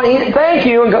 Oh, thank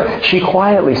you. And she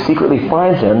quietly, secretly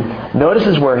finds him,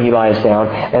 notices where he lies down,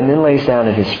 and then lays down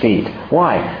at his feet.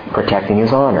 Why? Protecting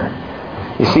his honor.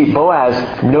 You see,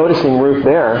 Boaz, noticing Ruth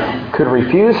there, could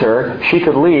refuse her, she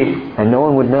could leave, and no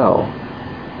one would know.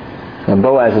 And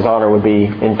Boaz's honor would be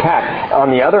intact.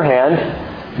 On the other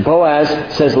hand, Boaz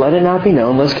says, let it not be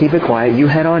known. Let's keep it quiet. You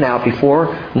head on out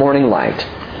before morning light.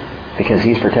 Because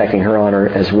he's protecting her honor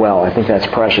as well. I think that's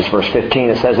precious. Verse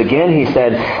 15, it says, again he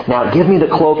said, now give me the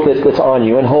cloak that's on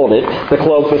you and hold it. The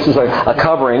cloak, this is a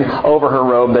covering over her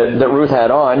robe that Ruth had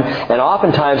on. And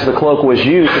oftentimes the cloak was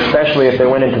used, especially if they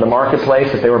went into the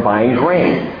marketplace, if they were buying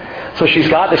grain. So she's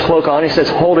got this cloak on. He says,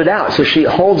 hold it out. So she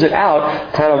holds it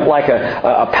out, kind of like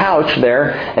a pouch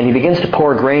there, and he begins to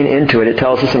pour grain into it. It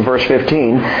tells us in verse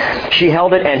 15. She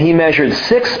held it, and he measured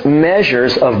 6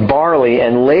 measures of barley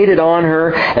and laid it on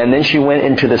her, and then she went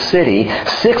into the city.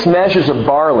 6 measures of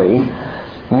barley.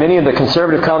 Many of the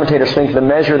conservative commentators think the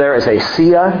measure there is a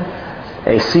seah.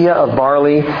 A seah of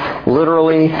barley.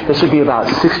 Literally, this would be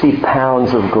about 60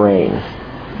 pounds of grain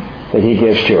that he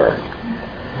gives to her.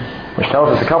 Which tells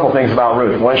us a couple things about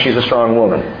Ruth. One, she's a strong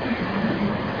woman.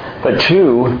 But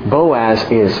 2, Boaz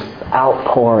is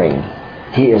outpouring.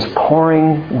 He is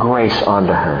pouring grace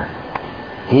onto her.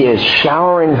 He is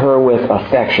showering her with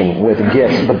affection, with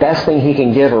gifts. The best thing he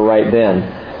can give her right then.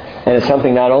 And it's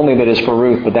something not only that is for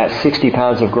Ruth, but that 60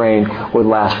 pounds of grain would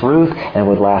last Ruth and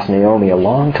would last Naomi a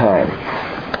long time.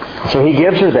 So he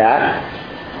gives her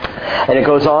that. And it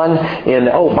goes on in,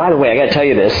 by the way, I got to tell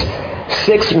you this.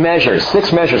 6 measures.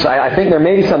 I think there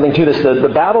may be something to this.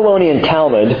 The Babylonian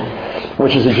Talmud,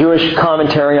 which is a Jewish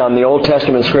commentary on the Old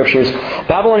Testament Scriptures,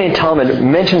 Babylonian Talmud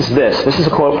mentions this. This is a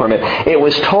quote from it. It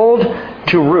was told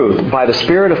to Ruth by the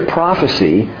spirit of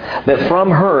prophecy that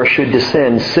from her should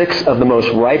descend 6 of the most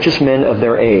righteous men of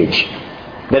their age.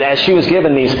 That as she was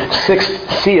given these 6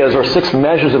 seahs or 6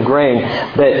 measures of grain,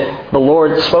 that the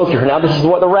Lord spoke to her. Now this is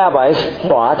what the rabbis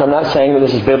thought. I'm not saying that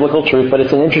this is biblical truth, but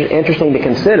it's interesting to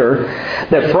consider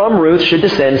that from Ruth should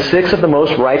descend 6 of the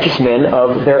most righteous men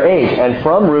of their age. And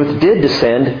from Ruth did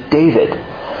descend David,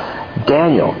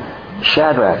 Daniel,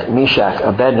 Shadrach, Meshach,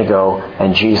 Abednego,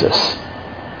 and Jesus.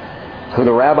 Who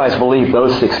the rabbis believed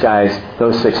those 6 guys,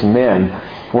 those 6 men,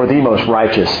 were the most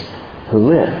righteous who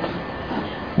lived.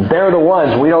 They're the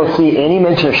ones. We don't see any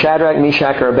mention of Shadrach,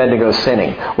 Meshach, or Abednego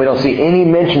sinning. We don't see any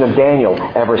mention of Daniel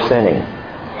ever sinning.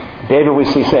 David we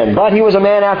see sin. But he was a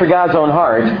man after God's own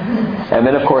heart. And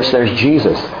then, of course, there's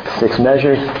Jesus. 6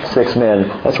 measures, 6 men.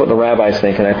 That's what the rabbis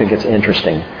think, and I think it's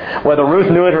interesting. Whether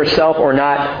Ruth knew it herself or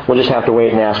not, we'll just have to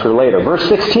wait and ask her later. Verse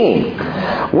 16.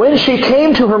 When she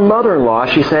came to her mother-in-law,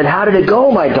 she said, how did it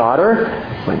go, my daughter?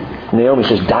 Naomi's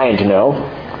just dying to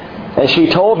know. And she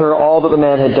told her all that the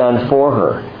man had done for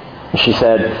her. And she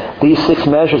said, these 6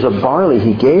 measures of barley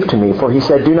he gave to me, for he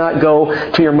said, do not go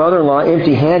to your mother-in-law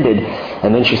empty-handed.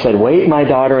 And then she said, wait, my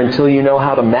daughter, until you know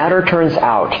how the matter turns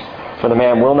out, for the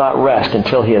man will not rest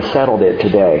until he has settled it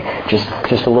today.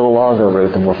 Just a little longer,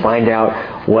 Ruth, and we'll find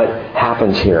out what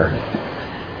happens here.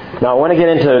 Now, I want to get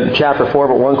into chapter 4,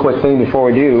 but one quick thing before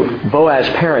we do.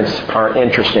 Boaz's parents are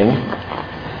interesting.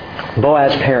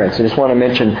 Boaz's parents. I just want to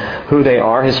mention who they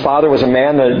are. His father was a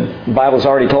man, the Bible's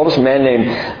already told us, a man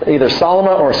named either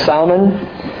Solomon or Salmon.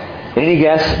 Any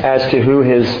guess as to who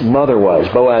his mother was,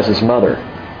 Boaz's mother?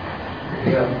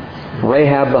 Yeah.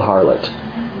 Rahab the harlot.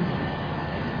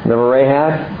 Remember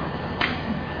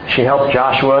Rahab? She helped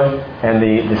Joshua and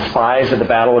the spies at the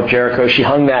Battle of Jericho. She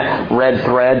hung that red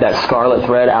thread, that scarlet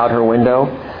thread, out her window.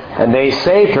 And they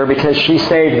saved her because she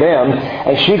saved them.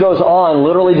 And she goes on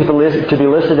literally to be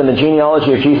listed in the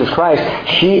genealogy of Jesus Christ.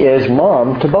 She is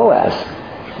mom to Boaz.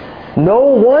 No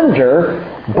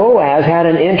wonder Boaz had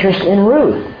an interest in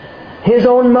Ruth. His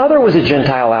own mother was a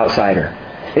Gentile outsider.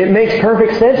 It makes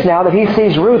perfect sense now that he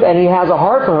sees Ruth and he has a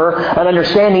heart for her, an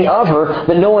understanding of her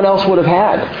that no one else would have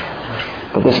had.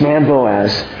 But this man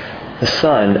Boaz, the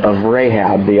son of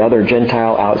Rahab, the other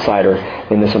Gentile outsider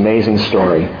in this amazing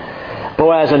story,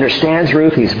 Boaz understands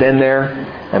Ruth. He's been there.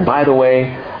 And by the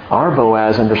way, our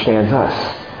Boaz understands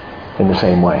us in the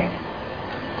same way.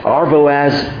 Our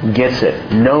Boaz gets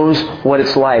it, knows what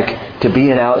it's like to be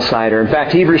an outsider. In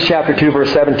fact, Hebrews chapter 2,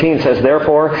 verse 17 says,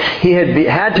 "Therefore, he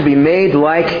had to be made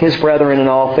like his brethren in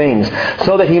all things,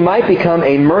 so that he might become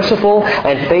a merciful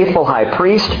and faithful high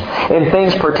priest in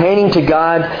things pertaining to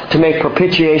God, to make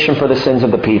propitiation for the sins of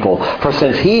the people. For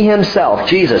since he himself,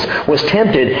 Jesus, was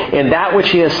tempted in that which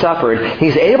he has suffered,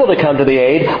 he's able to come to the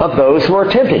aid of those who are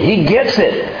tempted." He gets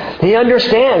it. He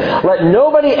understands. Let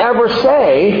nobody ever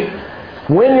say,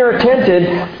 when you're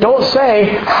tempted, don't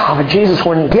say, "Oh, Jesus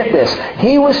wouldn't get this."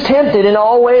 He was tempted in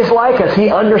all ways like us. He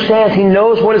understands. He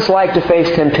knows what it's like to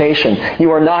face temptation.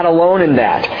 You are not alone in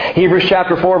that. Hebrews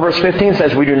chapter 4, verse 15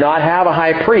 says, "We do not have a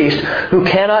high priest who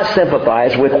cannot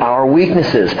sympathize with our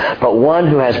weaknesses, but one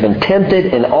who has been tempted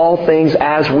in all things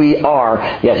as we are,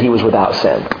 yet he was without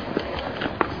sin."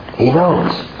 He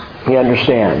knows. He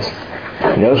understands.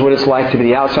 He knows what it's like to be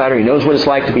the outsider. He knows what it's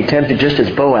like to be tempted, just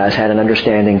as Boaz had an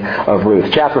understanding of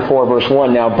Ruth. Chapter 4, verse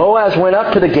 1. "Now Boaz went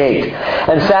up to the gate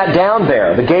and sat down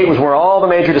there." The gate was where all the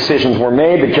major decisions were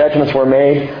made, the judgments were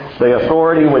made. The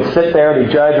authority would sit there, the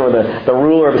judge or the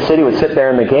ruler of the city would sit there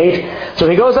in the gate. So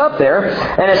he goes up there,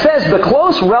 and it says the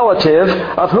close relative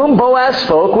of whom Boaz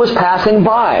spoke was passing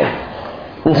by.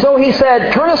 And so he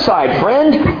said, "Turn aside,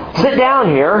 friend, sit down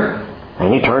here."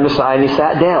 And he turned aside and he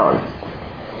sat down.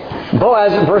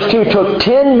 Boaz, verse 2, took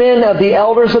 10 men of the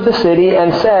elders of the city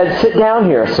and said, "Sit down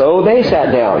here." So they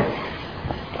sat down.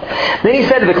 Then he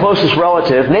said to the closest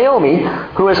relative, "Naomi,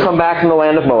 who has come back from the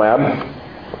land of Moab,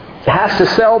 has to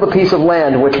sell the piece of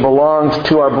land which belongs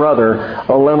to our brother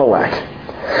Elimelech.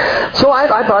 So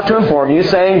I thought to inform you,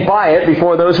 saying, buy it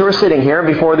before those who are sitting here and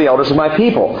before the elders of my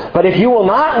people. But if you will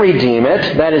not redeem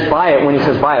it," that is, buy it, when he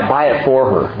says buy it for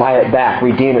her. Buy it back,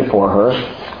 redeem it for her.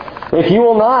 "If you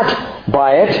will not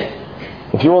buy it,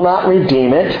 if you will not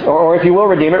redeem it, or if you will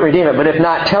redeem it, but if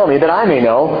not, tell me, that I may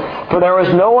know. For there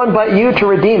is no one but you to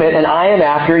redeem it, and I am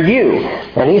after you."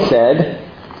 And he said,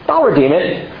 "I'll redeem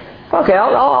it. Okay,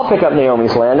 I'll pick up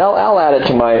Naomi's land. I'll add it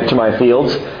to my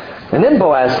fields." And then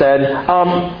Boaz said,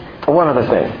 one other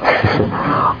thing.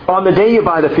 "On the day you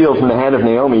buy the field from the hand of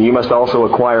Naomi, you must also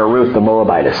acquire Ruth the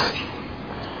Moabitess,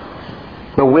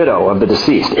 the widow of the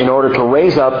deceased, in order to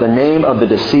raise up the name of the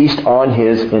deceased on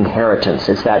his inheritance."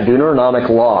 It's that Deuteronomic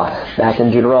law back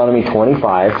in Deuteronomy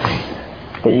 25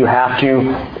 that you have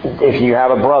to, if you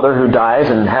have a brother who dies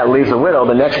and leaves a widow,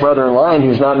 the next brother in line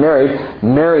who's not married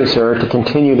marries her to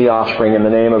continue the offspring in the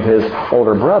name of his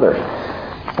older brother.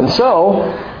 And so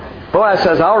Boaz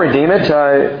says, "I'll redeem it,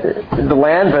 the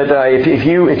land, but if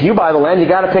you buy the land, you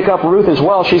got to pick up Ruth as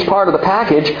well. She's part of the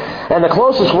package." And the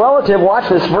closest relative, watch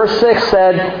this, verse 6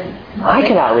 said, "I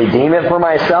cannot redeem it for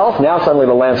myself." Now suddenly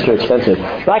the land's too expensive.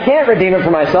 "I can't redeem it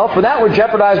for myself, for that would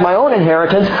jeopardize my own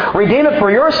inheritance. Redeem it for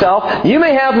yourself. You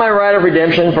may have my right of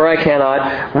redemption, for I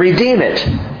cannot redeem it."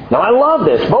 Now I love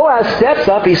this. Boaz steps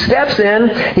up, he steps in,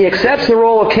 he accepts the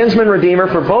role of kinsman redeemer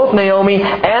for both Naomi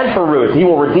and for Ruth. He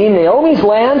will redeem Naomi's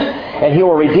land, and he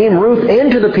will redeem Ruth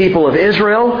into the people of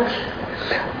Israel.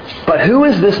 But who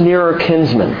is this nearer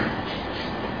kinsman?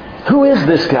 Who is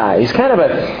this guy? He's kind of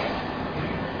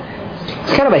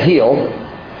a heel.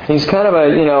 He's kind of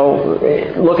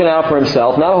looking out for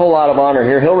himself. Not a whole lot of honor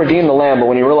here. He'll redeem the land, but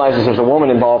when he realizes there's a woman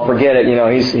involved, forget it.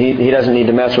 He doesn't need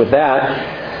to mess with that.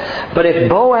 But if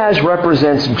Boaz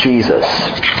represents Jesus,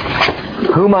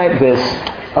 who might this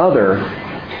other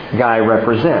guy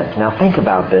represent? Now think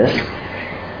about this.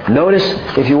 Notice,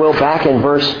 if you will, back in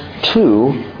verse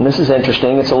 2, and this is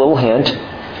interesting, it's a little hint.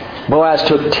 Boaz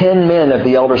took 10 men of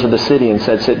the elders of the city and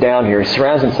said, "Sit down here." He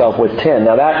surrounds himself with 10.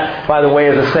 Now that, by the way,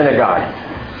 is a synagogue.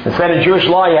 Instead of Jewish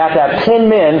law, you have to have 10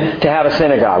 men to have a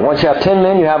synagogue. Once you have 10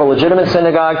 men, you have a legitimate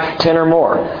synagogue, 10 or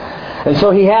more. And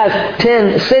so he has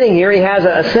 10 sitting here. He has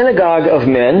a synagogue of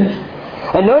men.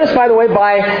 And notice, by the way,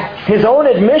 by his own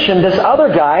admission, this other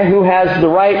guy who has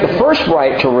the first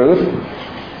right to Ruth,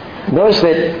 notice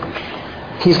that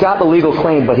he's got the legal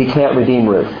claim, but he can't redeem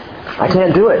Ruth. "I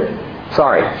can't do it.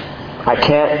 Sorry. I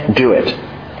can't do it."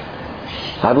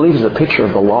 I believe is a picture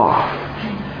of the law.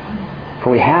 For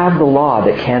we have the law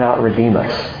that cannot redeem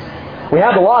us. We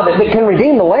have the law that can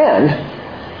redeem the land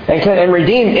and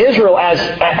redeem Israel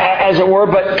as it were,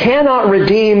 but cannot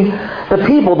redeem the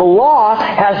people. The law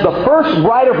has the first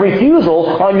right of refusal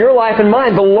on your life and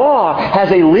mine. The law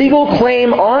has a legal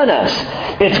claim on us.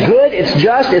 It's good, it's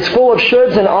just, it's full of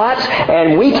shoulds and oughts,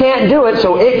 and we can't do it,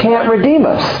 so it can't redeem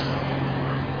us.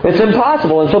 It's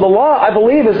impossible. And so the law, I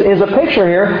believe, is a picture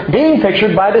here, being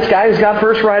pictured by this guy who's got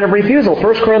first right of refusal.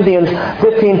 1 Corinthians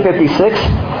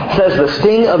 15:56 says the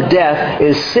sting of death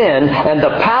is sin, and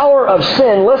the power of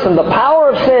sin, listen, the power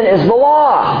of sin is the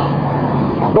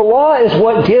law. The law is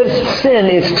what gives sin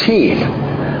its teeth.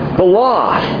 The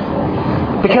law.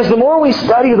 Because the more we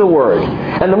study the Word,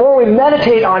 and the more we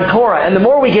meditate on Torah, and the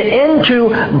more we get into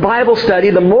Bible study,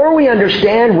 the more we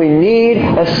understand we need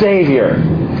a Savior.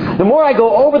 The more I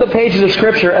go over the pages of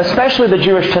Scripture, especially the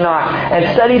Jewish Tanakh,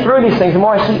 and study through these things, the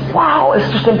more I see, wow,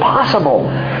 it's just impossible.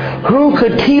 Who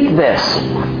could keep this?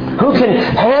 Who can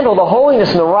handle the holiness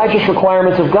and the righteous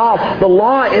requirements of God? The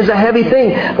law is a heavy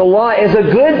thing. The law is a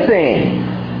good thing.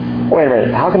 Wait a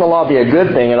minute, how can the law be a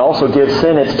good thing and also give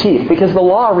sin its teeth? Because the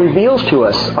law reveals to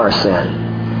us our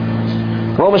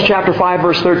sin. Romans chapter 5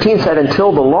 verse 13 said,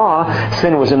 until the law,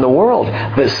 sin was in the world,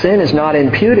 but sin is not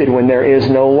imputed when there is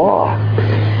no law.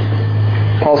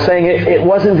 Paul's saying it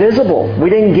wasn't visible. We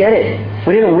didn't get it.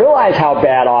 We didn't realize how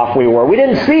bad off we were. We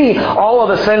didn't see all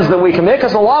of the sins that we commit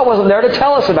because the law wasn't there to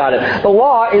tell us about it. The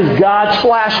law is God's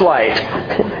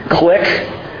flashlight. Click.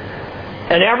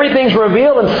 And everything's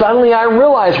revealed, and suddenly I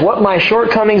realize what my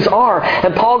shortcomings are.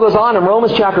 And Paul goes on in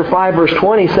Romans chapter 5 verse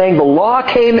 20 saying the law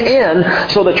came in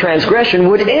so the transgression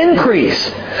would increase.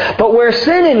 But where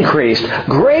sin increased,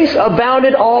 grace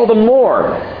abounded all the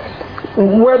more.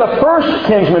 Where the first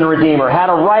kinsman redeemer had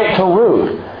a right to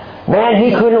Ruth, man,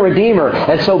 he couldn't redeem her.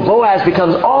 And so Boaz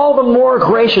becomes all the more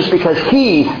gracious because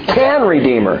he can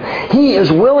redeem her. He is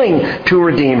willing to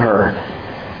redeem her.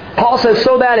 Paul says,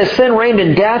 so that as sin reigned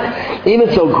in death,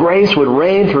 even so grace would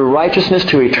reign through righteousness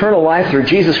to eternal life through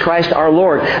Jesus Christ our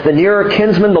Lord. The nearer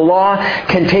kinsman, the law,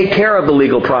 can take care of the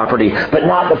legal property, but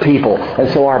not the people.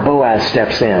 And so our Boaz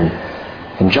steps in.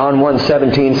 And John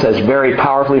 1:17 says very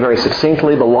powerfully, very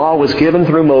succinctly, the law was given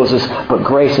through Moses, but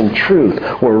grace and truth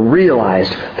were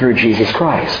realized through Jesus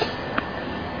Christ.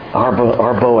 Our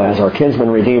Boaz, our kinsman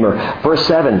redeemer. Verse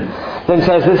 7 then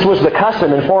says, this was the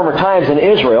custom in former times in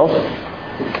Israel.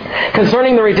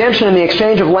 Concerning the redemption and the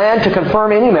exchange of land to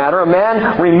confirm any matter, a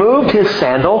man removed his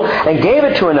sandal and gave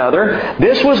it to another.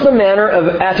 This was the manner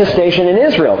of attestation in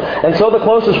Israel. And so the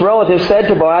closest relative said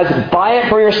to Boaz, buy it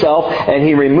for yourself. And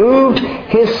he removed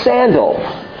his sandal.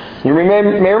 You may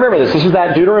remember this. This is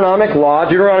that Deuteronomic law.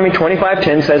 Deuteronomy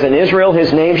 25:10 says, in Israel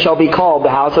his name shall be called the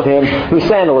house of him whose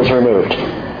sandal is removed.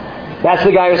 That's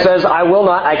the guy who says,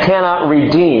 I cannot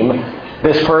redeem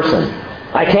this person.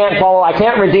 I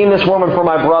can't redeem this woman for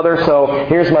my brother, so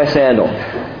here's my sandal.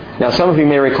 Now, some of you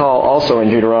may recall also in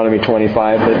Deuteronomy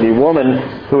 25 that the woman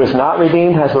who is not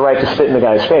redeemed has the right to spit in the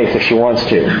guy's face if she wants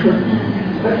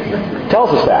to.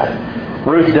 Tells us that.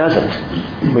 Ruth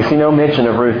doesn't. We see no mention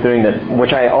of Ruth doing that,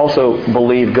 which I also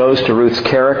believe goes to Ruth's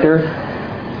character,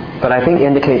 but I think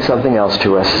indicates something else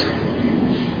to us.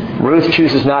 Ruth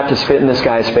chooses not to spit in this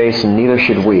guy's face, and neither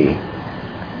should we.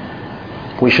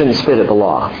 We shouldn't spit at the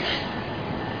law.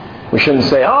 We shouldn't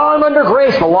say, I'm under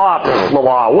grace. The law,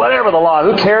 whatever the law.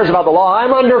 Who cares about the law?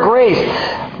 I'm under grace.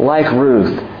 Like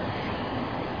Ruth,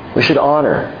 we should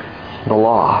honor the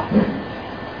law.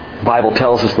 The Bible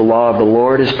tells us the law of the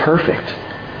Lord is perfect,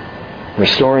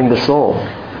 restoring the soul.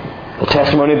 The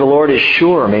testimony of the Lord is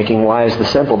sure, making wise the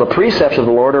simple. The precepts of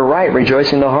the Lord are right,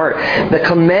 rejoicing the heart. The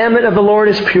commandment of the Lord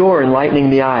is pure, enlightening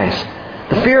the eyes.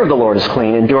 The fear of the Lord is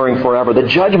clean, enduring forever. The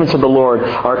judgments of the Lord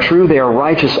are true. They are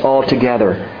righteous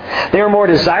altogether. They are more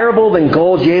desirable than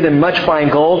gold, yea, than much fine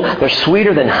gold. They're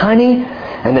sweeter than honey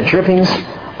and the drippings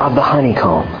of the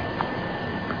honeycomb.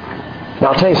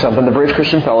 Now, I'll tell you something. The Bridge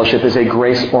Christian Fellowship is a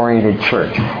grace-oriented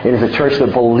church. It is a church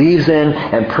that believes in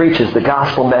and preaches the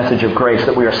gospel message of grace,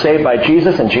 that we are saved by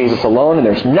Jesus and Jesus alone, and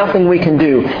there's nothing we can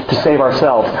do to save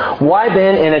ourselves. Why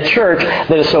then, in a church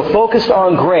that is so focused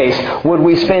on grace, would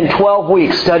we spend 12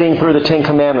 weeks studying through the Ten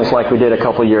Commandments like we did a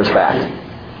couple years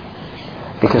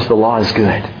back? Because the law is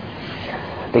good.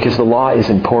 Because the law is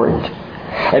important.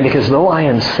 And because though I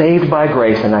am saved by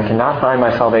grace and I cannot find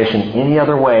my salvation any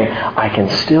other way, I can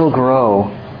still grow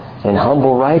in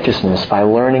humble righteousness by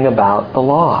learning about the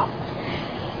law.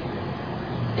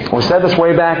 We said this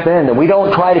way back then, that we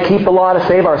don't try to keep the law to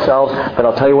save ourselves, but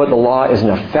I'll tell you what, the law is an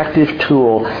effective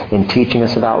tool in teaching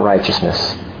us about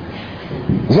righteousness.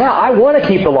 Yeah, I want to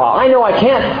keep the law. I know I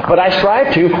can't, but I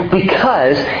strive to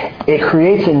because it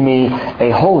creates in me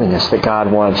a holiness that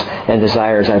God wants and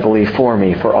desires, I believe, for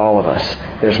me, for all of us.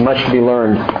 There's much to be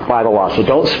learned by the law. So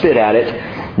don't spit at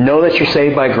it. Know that you're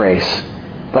saved by grace,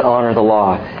 but honor the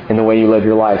law in the way you live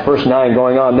your life. Verse 9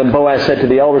 going on, then Boaz said to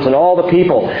the elders and all the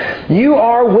people, you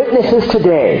are witnesses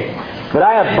today that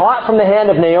I have bought from the hand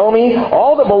of Naomi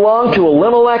all that belonged to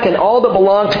Elimelech and all that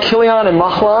belonged to Chilion and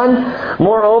Mahlon.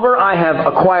 Moreover, I have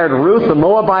acquired Ruth the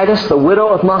Moabitess, the widow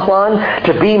of Mahlon,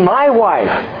 to be my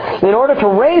wife, in order to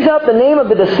raise up the name of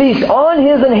the deceased on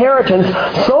his inheritance,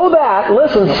 so that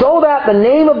the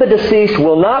name of the deceased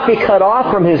will not be cut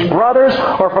off from his brothers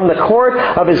or from the court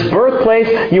of his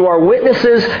birthplace. You are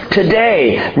witnesses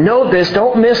today. Note this,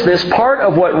 don't miss this. Part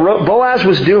of what Boaz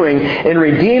was doing in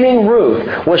redeeming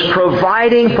Ruth was providing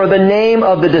for the name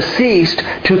of the deceased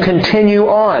to continue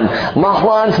on.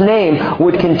 Mahlon's name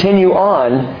would continue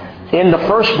on in the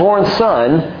firstborn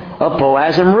son of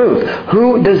Boaz and Ruth.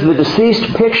 Who does the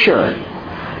deceased picture?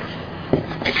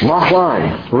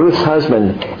 Mahlon, Ruth's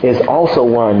husband, is also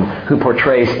one who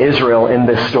portrays Israel in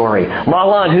this story.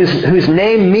 Mahlon, whose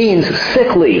name means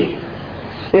sickly,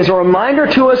 is a reminder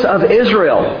to us of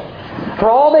Israel. For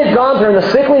all they've gone through in the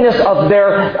sickliness of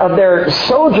their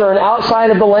sojourn outside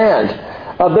of the land,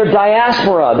 of their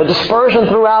diaspora, the dispersion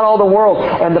throughout all the world,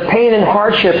 and the pain and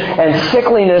hardship and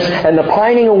sickliness and the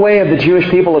pining away of the Jewish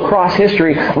people across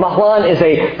history, Mahlon is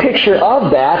a picture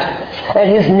of that. And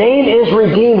his name is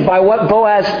redeemed by what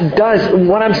Boaz does.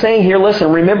 What I'm saying here,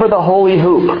 listen, remember the holy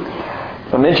hoop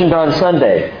I mentioned on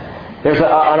Sunday. There's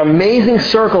an amazing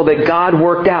circle that God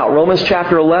worked out. Romans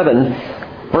chapter 11,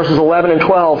 verses 11 and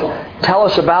 12 tell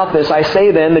us about this. I say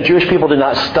then, the Jewish people did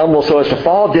not stumble so as to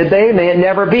fall, did they? May it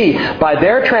never be. By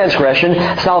their transgression,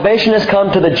 salvation has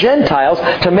come to the Gentiles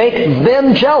to make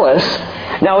them jealous.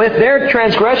 Now, if their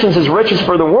transgressions is riches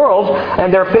for the world,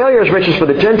 and their failure is riches for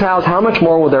the Gentiles, how much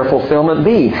more will their fulfillment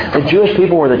be? The Jewish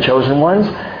people were the chosen ones.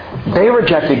 They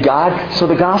rejected God, so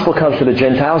the gospel comes to the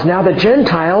Gentiles. Now the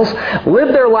Gentiles live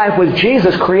their life with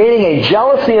Jesus, creating a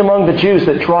jealousy among the Jews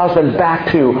that draws them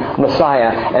back to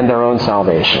Messiah and their own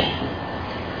salvation.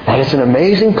 And it's an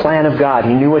amazing plan of God.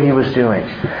 He knew what He was doing.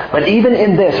 But even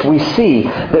in this, we see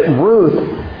that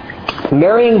Ruth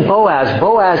marrying Boaz,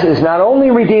 Boaz is not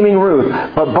only redeeming Ruth,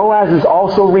 but Boaz is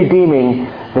also redeeming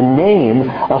the name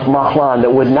of Mahlon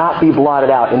that would not be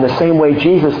blotted out. In the same way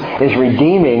Jesus is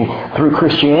redeeming through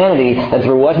Christianity and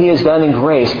through what He has done in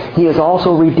grace, He is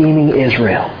also redeeming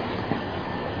Israel.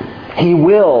 He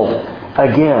will,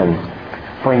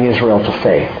 again, bring Israel to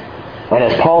faith. And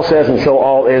as Paul says, and so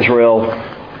all Israel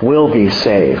will be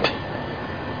saved.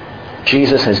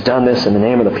 Jesus has done this in the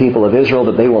name of the people of Israel,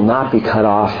 that they will not be cut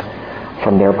off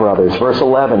from their brothers. Verse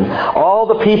 11, all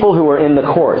the people who were in the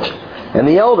court and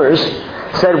the elders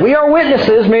said, we are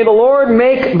witnesses. May the Lord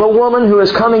make the woman who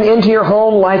is coming into your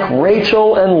home like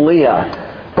Rachel and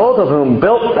Leah, both of whom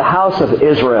built the house of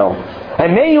Israel.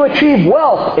 And may you achieve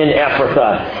wealth in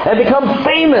Ephrathah and become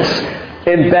famous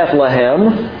in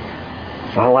Bethlehem.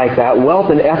 I like that. Wealth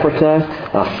in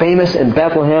Ephrathah, famous in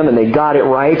Bethlehem, and they got it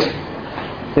right.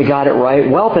 They got it right.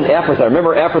 Wealth in Ephrathah.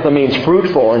 Remember, Ephrathah means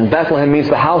fruitful, and Bethlehem means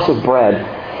the house of bread.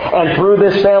 And through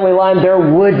this family line,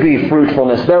 there would be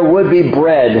fruitfulness. There would be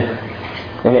bread.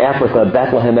 In Ephrathah,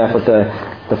 Bethlehem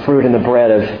Ephrathah, the fruit and the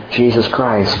bread of Jesus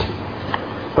Christ.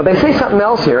 But they say something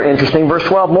else here, interesting. Verse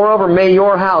 12, moreover, may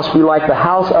your house be like the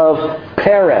house of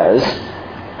Perez,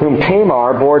 whom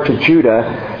Tamar bore to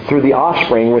Judah through the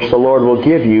offspring which the Lord will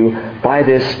give you by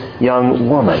this young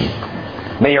woman.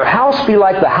 May your house be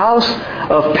like the house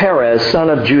of Perez, son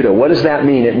of Judah. What does that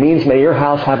mean? It means may your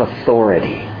house have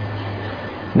authority.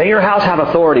 May your house have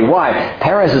authority. Why?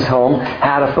 Perez's home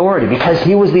had authority because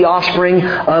he was the offspring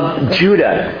of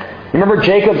Judah. Remember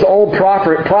Jacob's old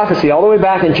prophecy all the way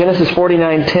back in Genesis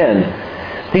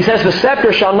 49:10. He says, the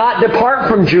scepter shall not depart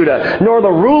from Judah, nor the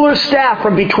ruler's staff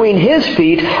from between his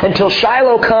feet until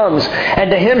Shiloh comes,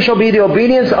 and to him shall be the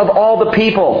obedience of all the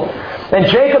people. And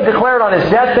Jacob declared on his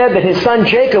deathbed that his son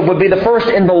Jacob would be the first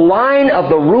in the line of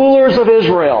the rulers of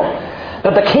Israel.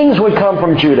 That the kings would come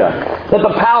from Judah. That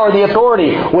the power, the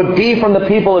authority would be from the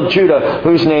people of Judah,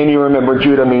 whose name you remember,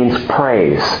 Judah means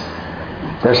praise.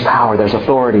 There's power, there's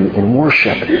authority in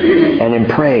worship and in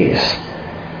praise.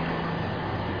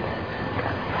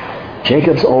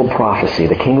 Jacob's old prophecy,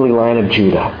 the kingly line of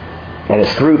Judah. And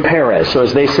it's through Perez. So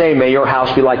as they say, may your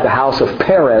house be like the house of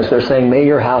Perez, they're saying, may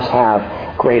your house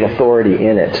have great authority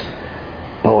in it.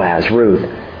 Boaz, Ruth,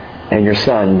 and your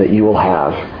son that you will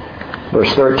have.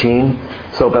 Verse 13,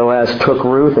 so Boaz took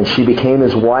Ruth, and she became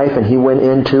his wife, and he went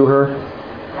in to her.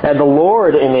 And the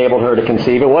Lord enabled her to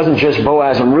conceive. It wasn't just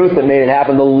Boaz and Ruth that made it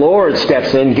happen. The Lord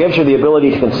steps in, gives her the ability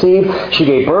to conceive. She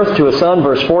gave birth to a son,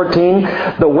 verse 14.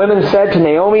 The women said to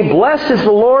Naomi, "Blessed is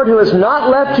the Lord who has not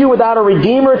left you without a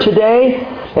redeemer today,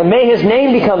 and may his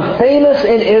name become famous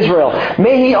in Israel.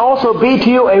 May he also be to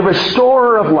you a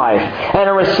restorer of life and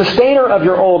a sustainer of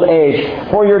your old age.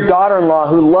 For your daughter-in-law,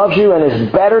 who loves you and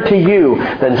is better to you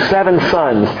than 7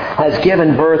 sons, has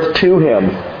given birth to him."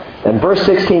 And verse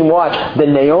 16, watch.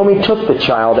 Then Naomi took the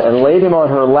child and laid him on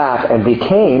her lap and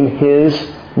became his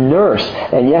nurse.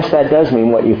 And yes, that does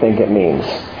mean what you think it means.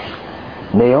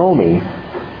 Naomi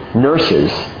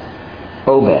nurses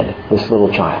Obed, this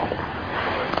little child.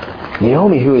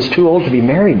 Naomi, who is too old to be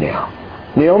married now.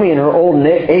 Naomi in her old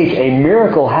age, a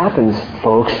miracle happens,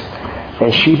 folks,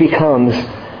 and she becomes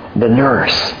the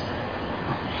nurse.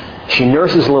 She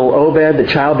nurses little Obed. The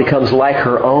child becomes like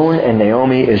her own, and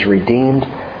Naomi is redeemed.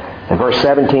 And verse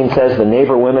 17 says, the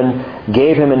neighbor women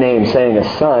gave him a name, saying,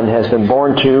 a son has been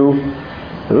born to,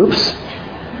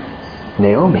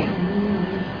 Naomi.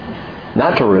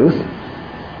 Not to Ruth.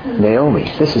 Naomi.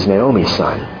 This is Naomi's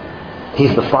son.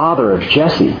 He's the father of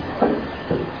Jesse.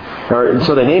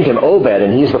 So they named him Obed,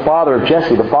 and he's the father of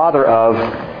Jesse, the father of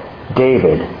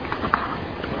David.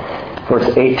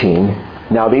 Verse 18.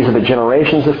 Now these are the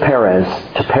generations of Perez.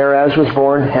 To Perez was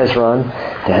born Hezron.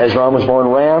 To Hezron was born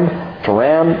Ram. To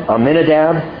Ram,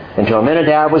 Amminadab. And to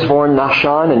Amminadab was born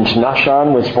Nahshon. And to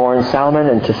Nahshon was born Salmon.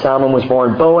 And to Salmon was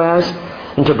born Boaz.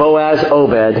 And to Boaz,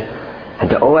 Obed. And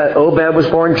to Obed was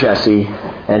born Jesse.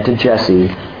 And to Jesse,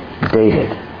 David.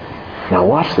 Now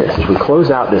watch this as we close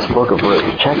out this book of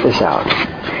Ruth. Check this out.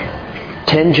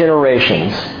 10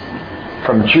 generations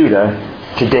from Judah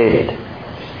to David.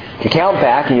 If you count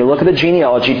back and you look at the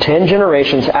genealogy, 10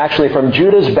 generations actually from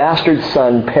Judah's bastard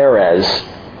son Perez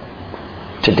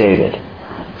to David. Do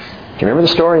you remember the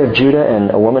story of Judah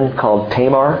and a woman called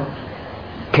Tamar?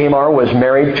 Tamar was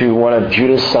married to one of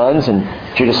Judah's sons, and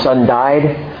Judah's son died.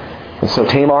 And so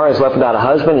Tamar is left without a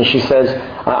husband, and she says,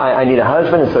 I need a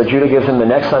husband. And so Judah gives him the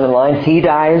next son in line. He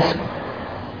dies.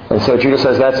 And so Judah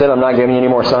says, that's it, I'm not giving you any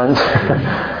more sons.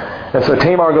 And so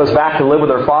Tamar goes back to live with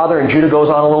her father, and Judah goes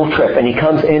on a little trip. And he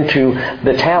comes into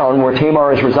the town where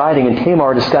Tamar is residing, and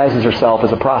Tamar disguises herself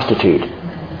as a prostitute.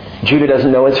 Judah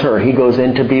doesn't know it's her. He goes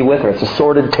in to be with her. It's a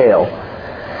sordid tale.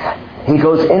 He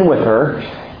goes in with her,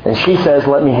 and she says,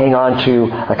 let me hang on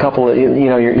to a couple of,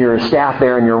 your staff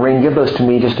there and your ring. Give those to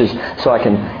me just as so I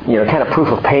can, kind of proof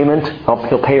of payment.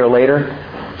 He'll pay her later.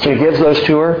 So he gives those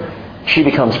to her. She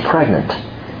becomes pregnant.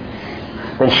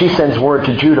 Then she sends word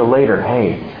to Judah later,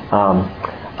 hey,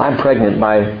 I'm pregnant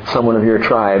by someone of your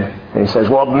tribe. And he says,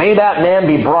 well, may that man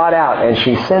be brought out. And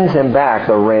she sends him back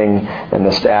the ring and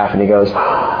the staff. And he goes,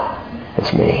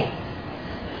 it's me.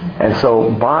 And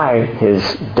so by his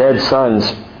dead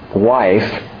son's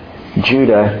wife,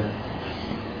 Judah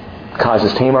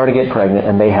causes Tamar to get pregnant,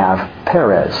 and they have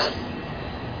Perez.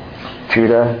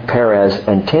 Judah, Perez,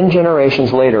 and 10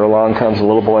 generations later along comes a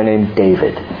little boy named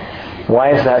David.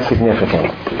 Why is that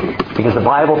significant? Because the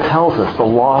Bible tells us, the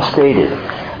law stated,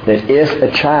 that if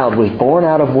a child was born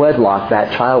out of wedlock,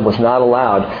 that child was not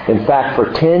allowed. In fact,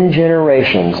 for 10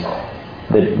 generations,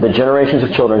 the generations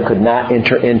of children could not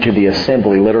enter into the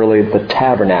assembly, literally the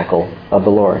tabernacle of the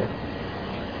Lord.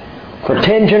 For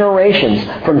 10 generations,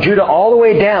 from Judah all the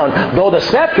way down, though the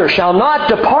scepter shall not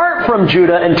depart from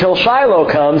Judah until Shiloh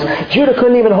comes, Judah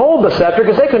couldn't even hold the scepter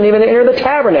because they couldn't even enter the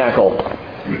tabernacle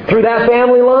through that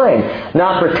family line.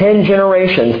 Not for 10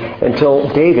 generations until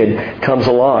David comes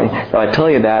along. Now I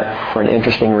tell you that for an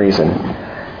interesting reason.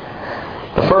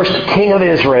 The first king of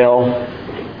Israel,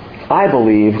 I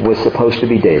believe, was supposed to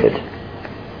be David.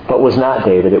 But was not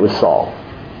David, it was Saul.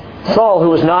 Saul, who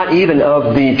was not even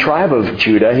of the tribe of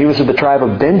Judah, he was of the tribe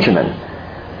of Benjamin.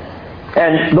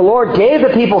 And the Lord gave the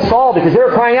people Saul because they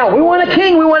were crying out, we want a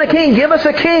king, we want a king, give us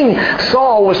a king.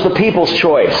 Saul was the people's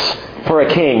choice for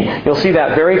a king. You'll see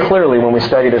that very clearly when we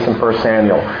study this in 1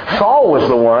 Samuel. Saul was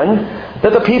the one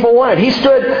that the people wanted. He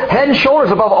stood head and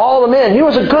shoulders above all the men. He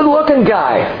was a good-looking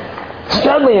guy,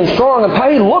 studly and strong,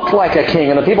 and he looked like a king.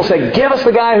 And the people said, give us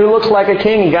the guy who looks like a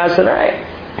king. And God said, all right,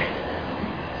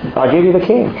 I'll give you the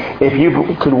king. If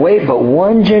you could wait but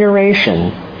one generation,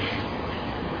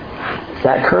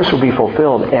 that curse will be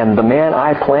fulfilled, and the man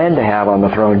I plan to have on the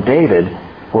throne, David,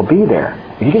 will be there.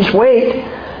 You can just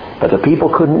wait. But the people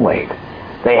couldn't wait.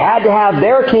 They had to have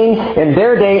their king in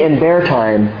their day, in their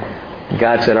time.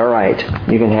 God said, all right,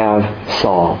 you can have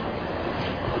Saul.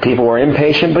 People were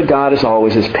impatient, but God, as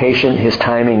always, is patient. His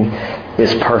timing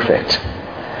is perfect.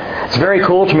 It's very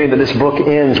cool to me that this book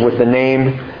ends with the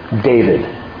name David.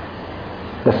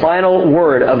 The final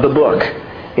word of the book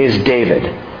is David.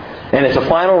 And it's a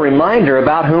final reminder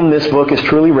about whom this book is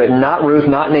truly written. Not Ruth,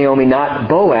 not Naomi, not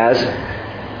Boaz,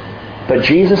 but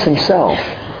Jesus himself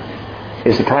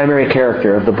is the primary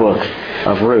character of the book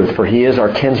of Ruth. For he is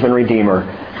our kinsman redeemer,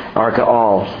 our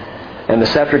Gaal. And the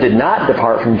scepter did not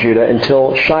depart from Judah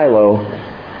until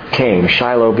Shiloh came.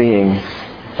 Shiloh being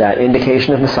that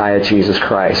indication of Messiah, Jesus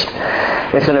Christ.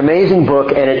 It's an amazing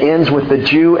book, and it ends with the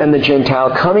Jew and the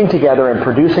Gentile coming together and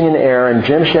producing an heir. And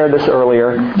Jim shared this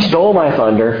earlier, stole my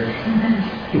thunder.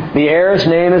 The heir's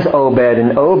name is Obed,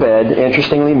 and Obed,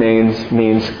 interestingly,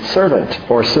 means servant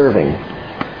or serving.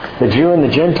 The Jew and the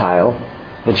Gentile,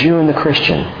 the Jew and the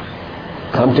Christian,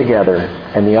 come together,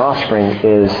 and the offspring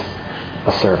is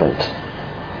a servant,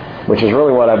 which is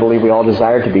really what I believe we all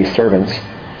desire to be, servants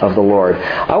of the Lord.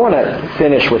 I want to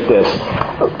finish with this.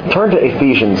 Turn to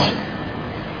Ephesians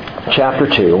chapter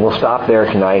 2. We'll stop there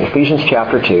tonight. Ephesians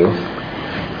chapter 2.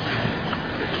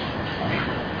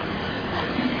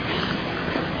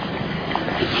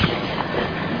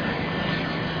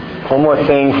 One more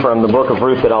thing from the book of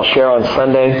Ruth that I'll share on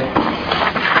Sunday.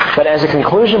 But as a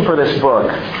conclusion for this book,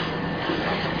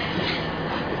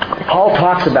 Paul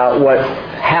talks about what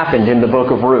happened in the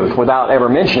book of Ruth without ever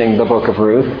mentioning the book of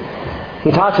Ruth.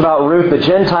 He talks about Ruth, the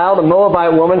Gentile, the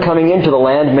Moabite woman coming into the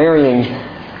land, marrying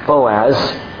Boaz,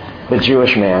 the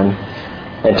Jewish man,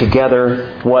 and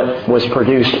together what was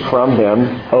produced from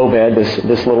them, Obed,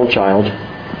 this little child.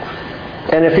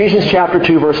 And in Ephesians chapter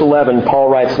 2, verse 11, Paul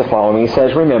writes the following. He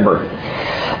says, "Remember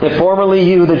that formerly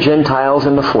you, the Gentiles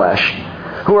in the flesh,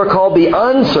 who are called the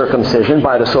uncircumcision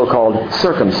by the so-called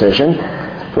circumcision,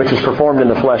 which is performed in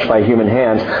the flesh by human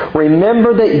hands,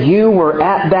 remember that you were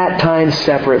at that time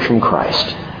separate from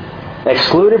Christ,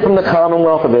 excluded from the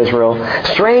commonwealth of Israel,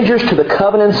 strangers to the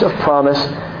covenants of promise,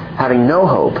 having no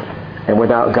hope, and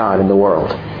without God in the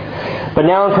world. But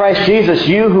now in Christ Jesus,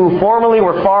 you who formerly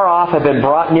were far off have been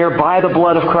brought near by the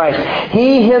blood of Christ.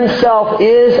 He himself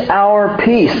is our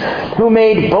peace, who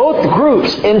made both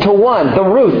groups into one. The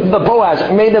Ruth, the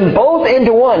Boaz, made them both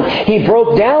into one. He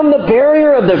broke down the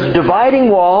barrier of the dividing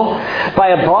wall by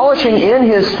abolishing in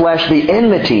his flesh the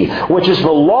enmity, which is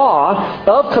the law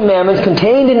of commandments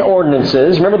contained in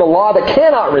ordinances. Remember, the law that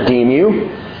cannot redeem you.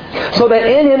 So that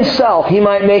in himself he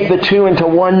might make the two into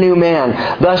one new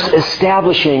man, thus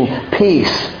establishing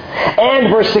peace. And,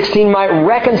 verse 16, might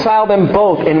reconcile them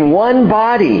both in one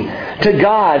body to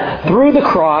God through the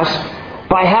cross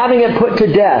by having it put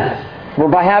to death. Or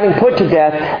by having put to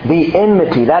death the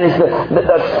enmity. That is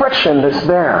the friction that's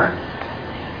there.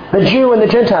 The Jew and the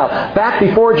Gentile. Back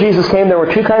before Jesus came, there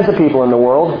were two kinds of people in the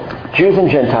world. Jews and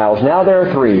Gentiles. Now there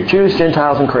are three. Jews,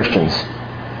 Gentiles, and Christians.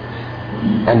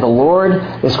 And the Lord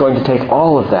is going to take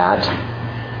all of that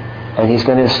and He's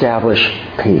going to establish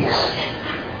peace.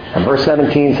 And verse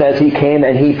 17 says, He came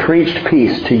and He preached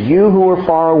peace to you who were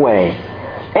far away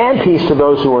and peace to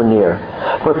those who are near.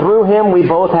 For through Him we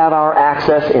both have our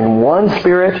access in one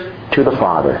Spirit to the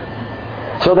Father.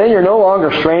 So then you're no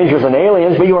longer strangers and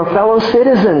aliens, but you are fellow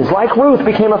citizens, like Ruth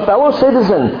became a fellow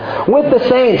citizen with the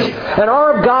saints, and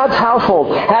are of God's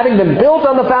household, having been built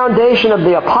on the foundation of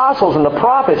the apostles and the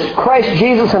prophets, Christ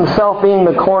Jesus Himself being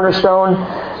the cornerstone,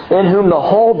 in whom the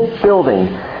whole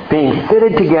building, being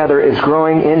fitted together, is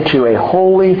growing into a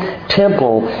holy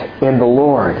temple in the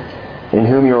Lord, in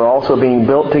whom you are also being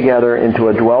built together into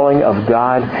a dwelling of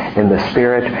God in the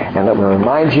Spirit. And that will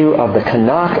remind you of the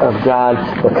Tanakh of God,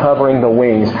 the covering, the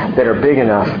wings that are big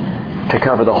enough to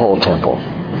cover the whole temple.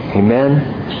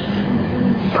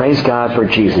 Amen. Praise God for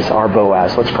Jesus, our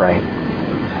Boaz. Let's pray.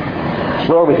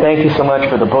 Lord, we thank you so much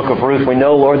for the book of Ruth. We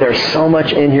know, Lord, there's so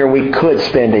much in here we could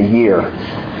spend a year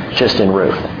just in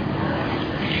Ruth.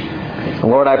 And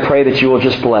Lord, I pray that you will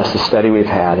just bless the study we've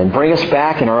had and bring us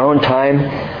back in our own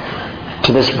time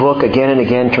to this book again and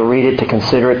again, to read it, to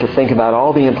consider it, to think about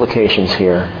all the implications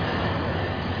here.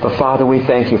 But Father, we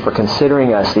thank you for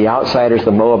considering us, the outsiders,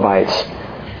 the Moabites,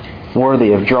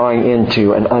 worthy of drawing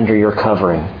into and under your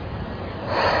covering.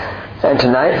 And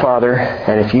tonight, Father,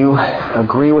 and if you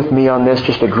agree with me on this,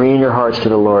 just agree in your hearts to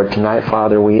the Lord. Tonight,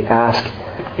 Father, we ask,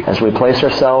 as we place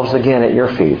ourselves again at your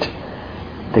feet,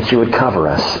 that you would cover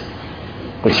us,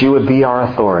 that you would be our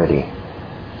authority,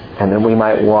 and that we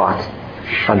might walk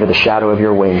under the shadow of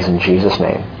your wings in Jesus'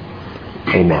 name.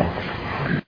 Amen.